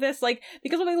about some of this? Like,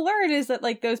 because what we learned is that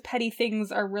like those petty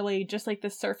things are really just like the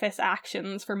surface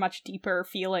actions for much deeper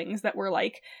feelings that were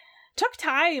like took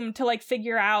time to like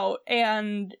figure out,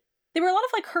 and there were a lot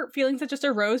of like hurt feelings that just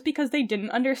arose because they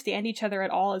didn't understand each other at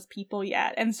all as people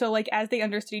yet. And so like as they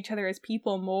understood each other as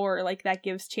people more, like that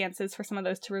gives chances for some of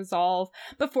those to resolve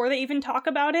before they even talk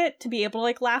about it, to be able to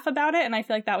like laugh about it. And I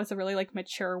feel like that was a really like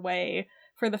mature way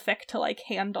for the fic to like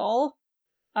handle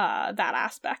that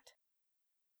aspect.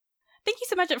 Thank you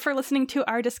so much for listening to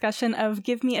our discussion of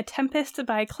Give Me a Tempest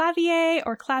by Klavier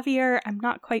or Klavier, I'm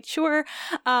not quite sure.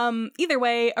 Either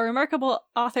way, a remarkable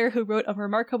author who wrote a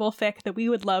remarkable fic that we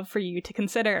would love for you to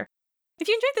consider. If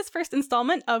you enjoyed this first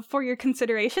installment of For Your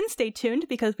Consideration, stay tuned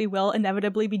because we will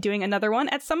inevitably be doing another one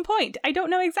at some point. I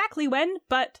don't know exactly when,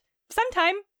 but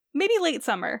sometime, maybe late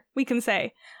summer, we can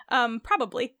say.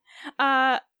 Probably.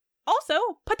 Also,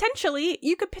 potentially,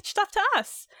 you could pitch stuff to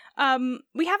us.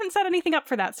 We haven't set anything up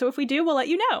for that, so if we do, we'll let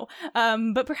you know.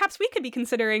 But perhaps we could be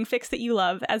considering fics that you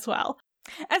love as well.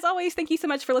 As always, thank you so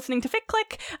much for listening to Fic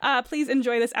Clique. Please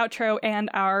enjoy this outro and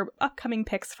our upcoming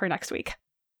picks for next week.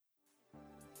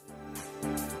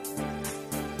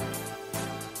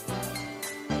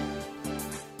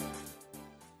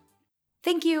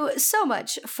 Thank you so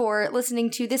much for listening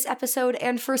to this episode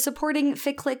and for supporting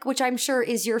Fic Clique, which I'm sure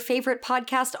is your favorite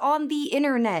podcast on the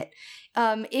internet.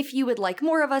 If you would like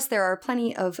more of us, there are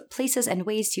plenty of places and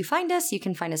ways to find us. You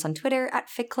can find us on Twitter at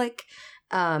Fic Clique.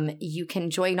 You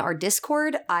can join our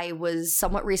Discord. I was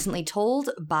somewhat recently told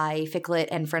by Ficlit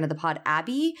and friend of the pod,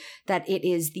 Abby, that it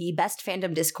is the best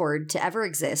fandom Discord to ever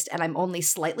exist, and I'm only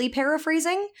slightly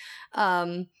paraphrasing.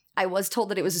 I was told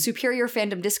that it was a superior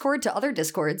fandom Discord to other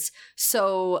Discords,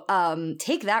 so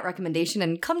take that recommendation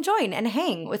and come join and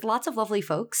hang with lots of lovely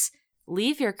folks.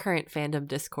 Leave your current fandom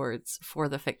Discords for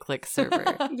the Fic Clique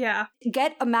server. Yeah.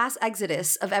 Get a mass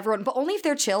exodus of everyone, but only if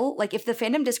they're chill. Like, if the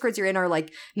fandom Discords you're in are,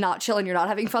 like, not chill and you're not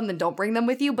having fun, then don't bring them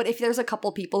with you. But if there's a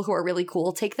couple people who are really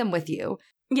cool, take them with you.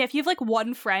 Yeah, if you have, like,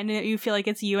 one friend and you feel like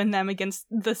it's you and them against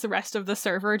the rest of the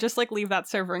server, just, like, leave that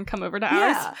server and come over to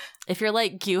ours. If you're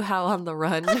like Gyuhao on the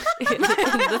run in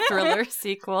the Thriller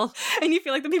sequel. And you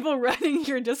feel like the people running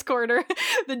your Discord are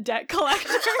the debt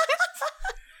collectors.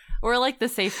 Or like the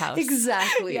safe house.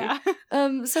 Exactly. Yeah.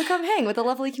 So come hang with a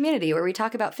lovely community where we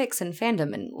talk about fics and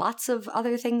fandom and lots of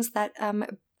other things that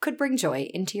could bring joy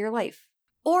into your life.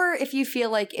 Or if you feel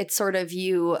like it's sort of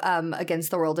you against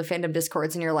the world of fandom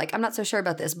Discords and you're like, I'm not so sure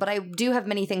about this, but I do have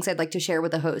many things I'd like to share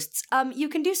with the hosts. You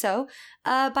can do so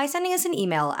by sending us an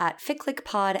email at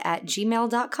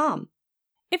ficlickpod@gmail.com.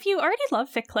 If you already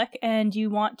love Fic Clique and you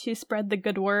want to spread the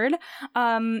good word,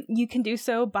 you can do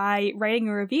so by writing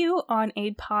a review on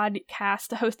a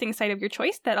podcast hosting site of your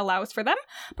choice that allows for them.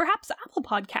 Perhaps Apple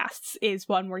Podcasts is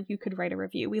one where you could write a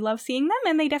review. We love seeing them,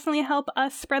 and they definitely help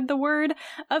us spread the word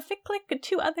of Fic Clique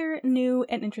to other new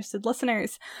and interested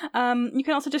listeners. You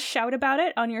can also just shout about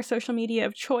it on your social media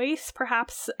of choice.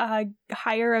 Perhaps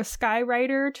hire a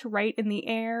skywriter to write in the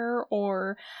air,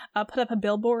 or put up a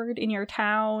billboard in your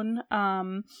town.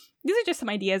 These are just some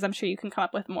ideas. I'm sure you can come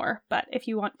up with more. But if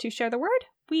you want to share the word,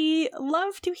 we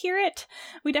love to hear it.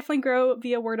 We definitely grow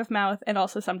via word of mouth and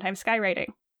also sometimes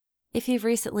skywriting. If you've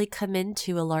recently come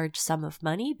into a large sum of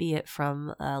money, be it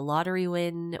from a lottery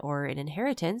win or an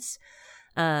inheritance,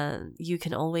 you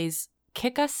can always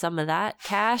kick us some of that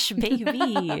cash,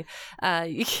 baby.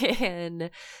 You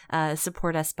can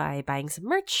support us by buying some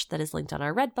merch that is linked on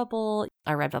our Redbubble.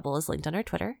 Our Redbubble is linked on our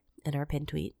Twitter and our pinned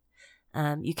tweet.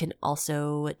 You can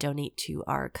also donate to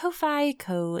our Ko-Fi,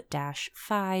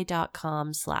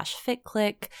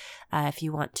 ko-fi.com/ficlick. If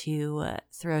you want to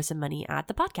throw some money at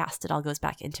the podcast, it all goes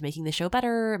back into making the show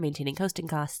better, maintaining hosting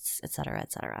costs, etc.,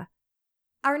 etc.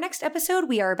 Our next episode,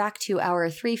 we are back to our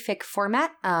 3-fic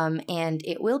format, and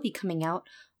it will be coming out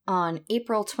on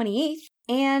April 28th.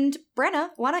 And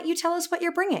Brenna, why don't you tell us what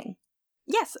you're bringing?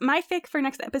 Yes, my fic for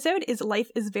next episode is Life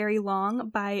is Very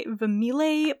Long by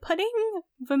Vamile Pudding?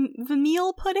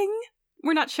 Vamile Pudding?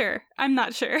 We're not sure. I'm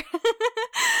not sure.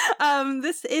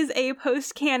 This is a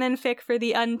post-canon fic for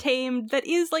the Untamed that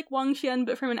is like Wangxian,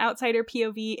 but from an outsider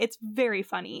POV. It's very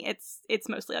funny. It's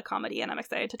mostly a comedy, and I'm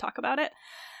excited to talk about it.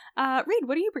 Reid,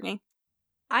 what are you bringing?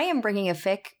 I am bringing a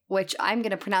fic, which I'm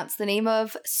going to pronounce the name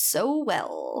of so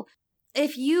well.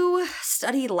 If you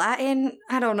study Latin,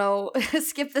 I don't know,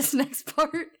 skip this next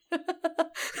part.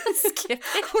 Skip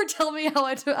it. Or tell me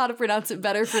how to pronounce it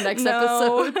better for next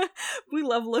episode. We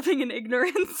love living in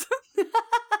ignorance. We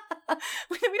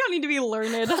don't need to be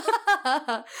learned.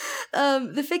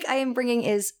 The fic I am bringing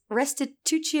is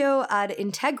Restitutio ad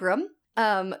Integrum,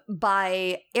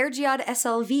 by Ergiad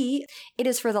SLV. It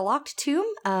is for the Locked Tomb.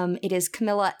 It is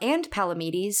Camilla and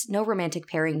Palamedes. No romantic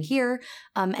pairing here.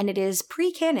 And it is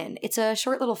pre-canon. It's a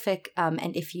short little fic.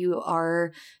 And if you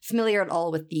are familiar at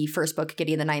all with the first book,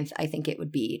 Gideon the Ninth, I think it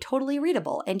would be totally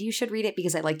readable. And you should read it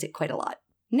because I liked it quite a lot.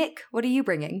 Nick, what are you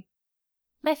bringing?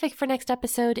 My fic for next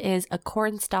episode is A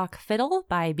Cornstalk Fiddle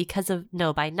by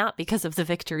Not Because of the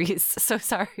Victories. So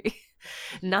sorry.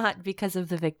 Not Because of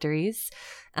the Victories.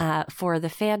 For the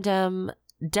fandom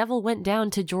Devil Went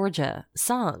Down to Georgia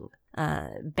song.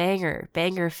 Banger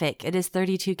fic. It is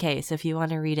 32K, so if you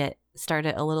want to read it, start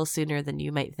it a little sooner than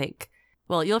you might think.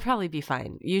 Well, you'll probably be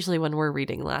fine. Usually when we're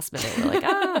reading last minute, we're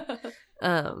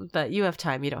like, but you have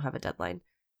time. You don't have a deadline.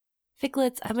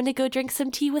 Ficlets, I'm going to go drink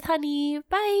some tea with honey.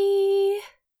 Bye!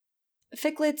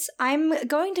 Ficlets, I'm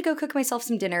going to go cook myself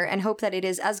some dinner and hope that it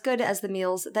is as good as the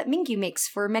meals that Mingyu makes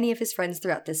for many of his friends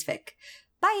throughout this fic.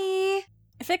 Bye!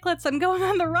 Ficlets, I'm going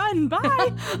on the run.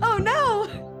 Bye! Oh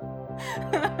no!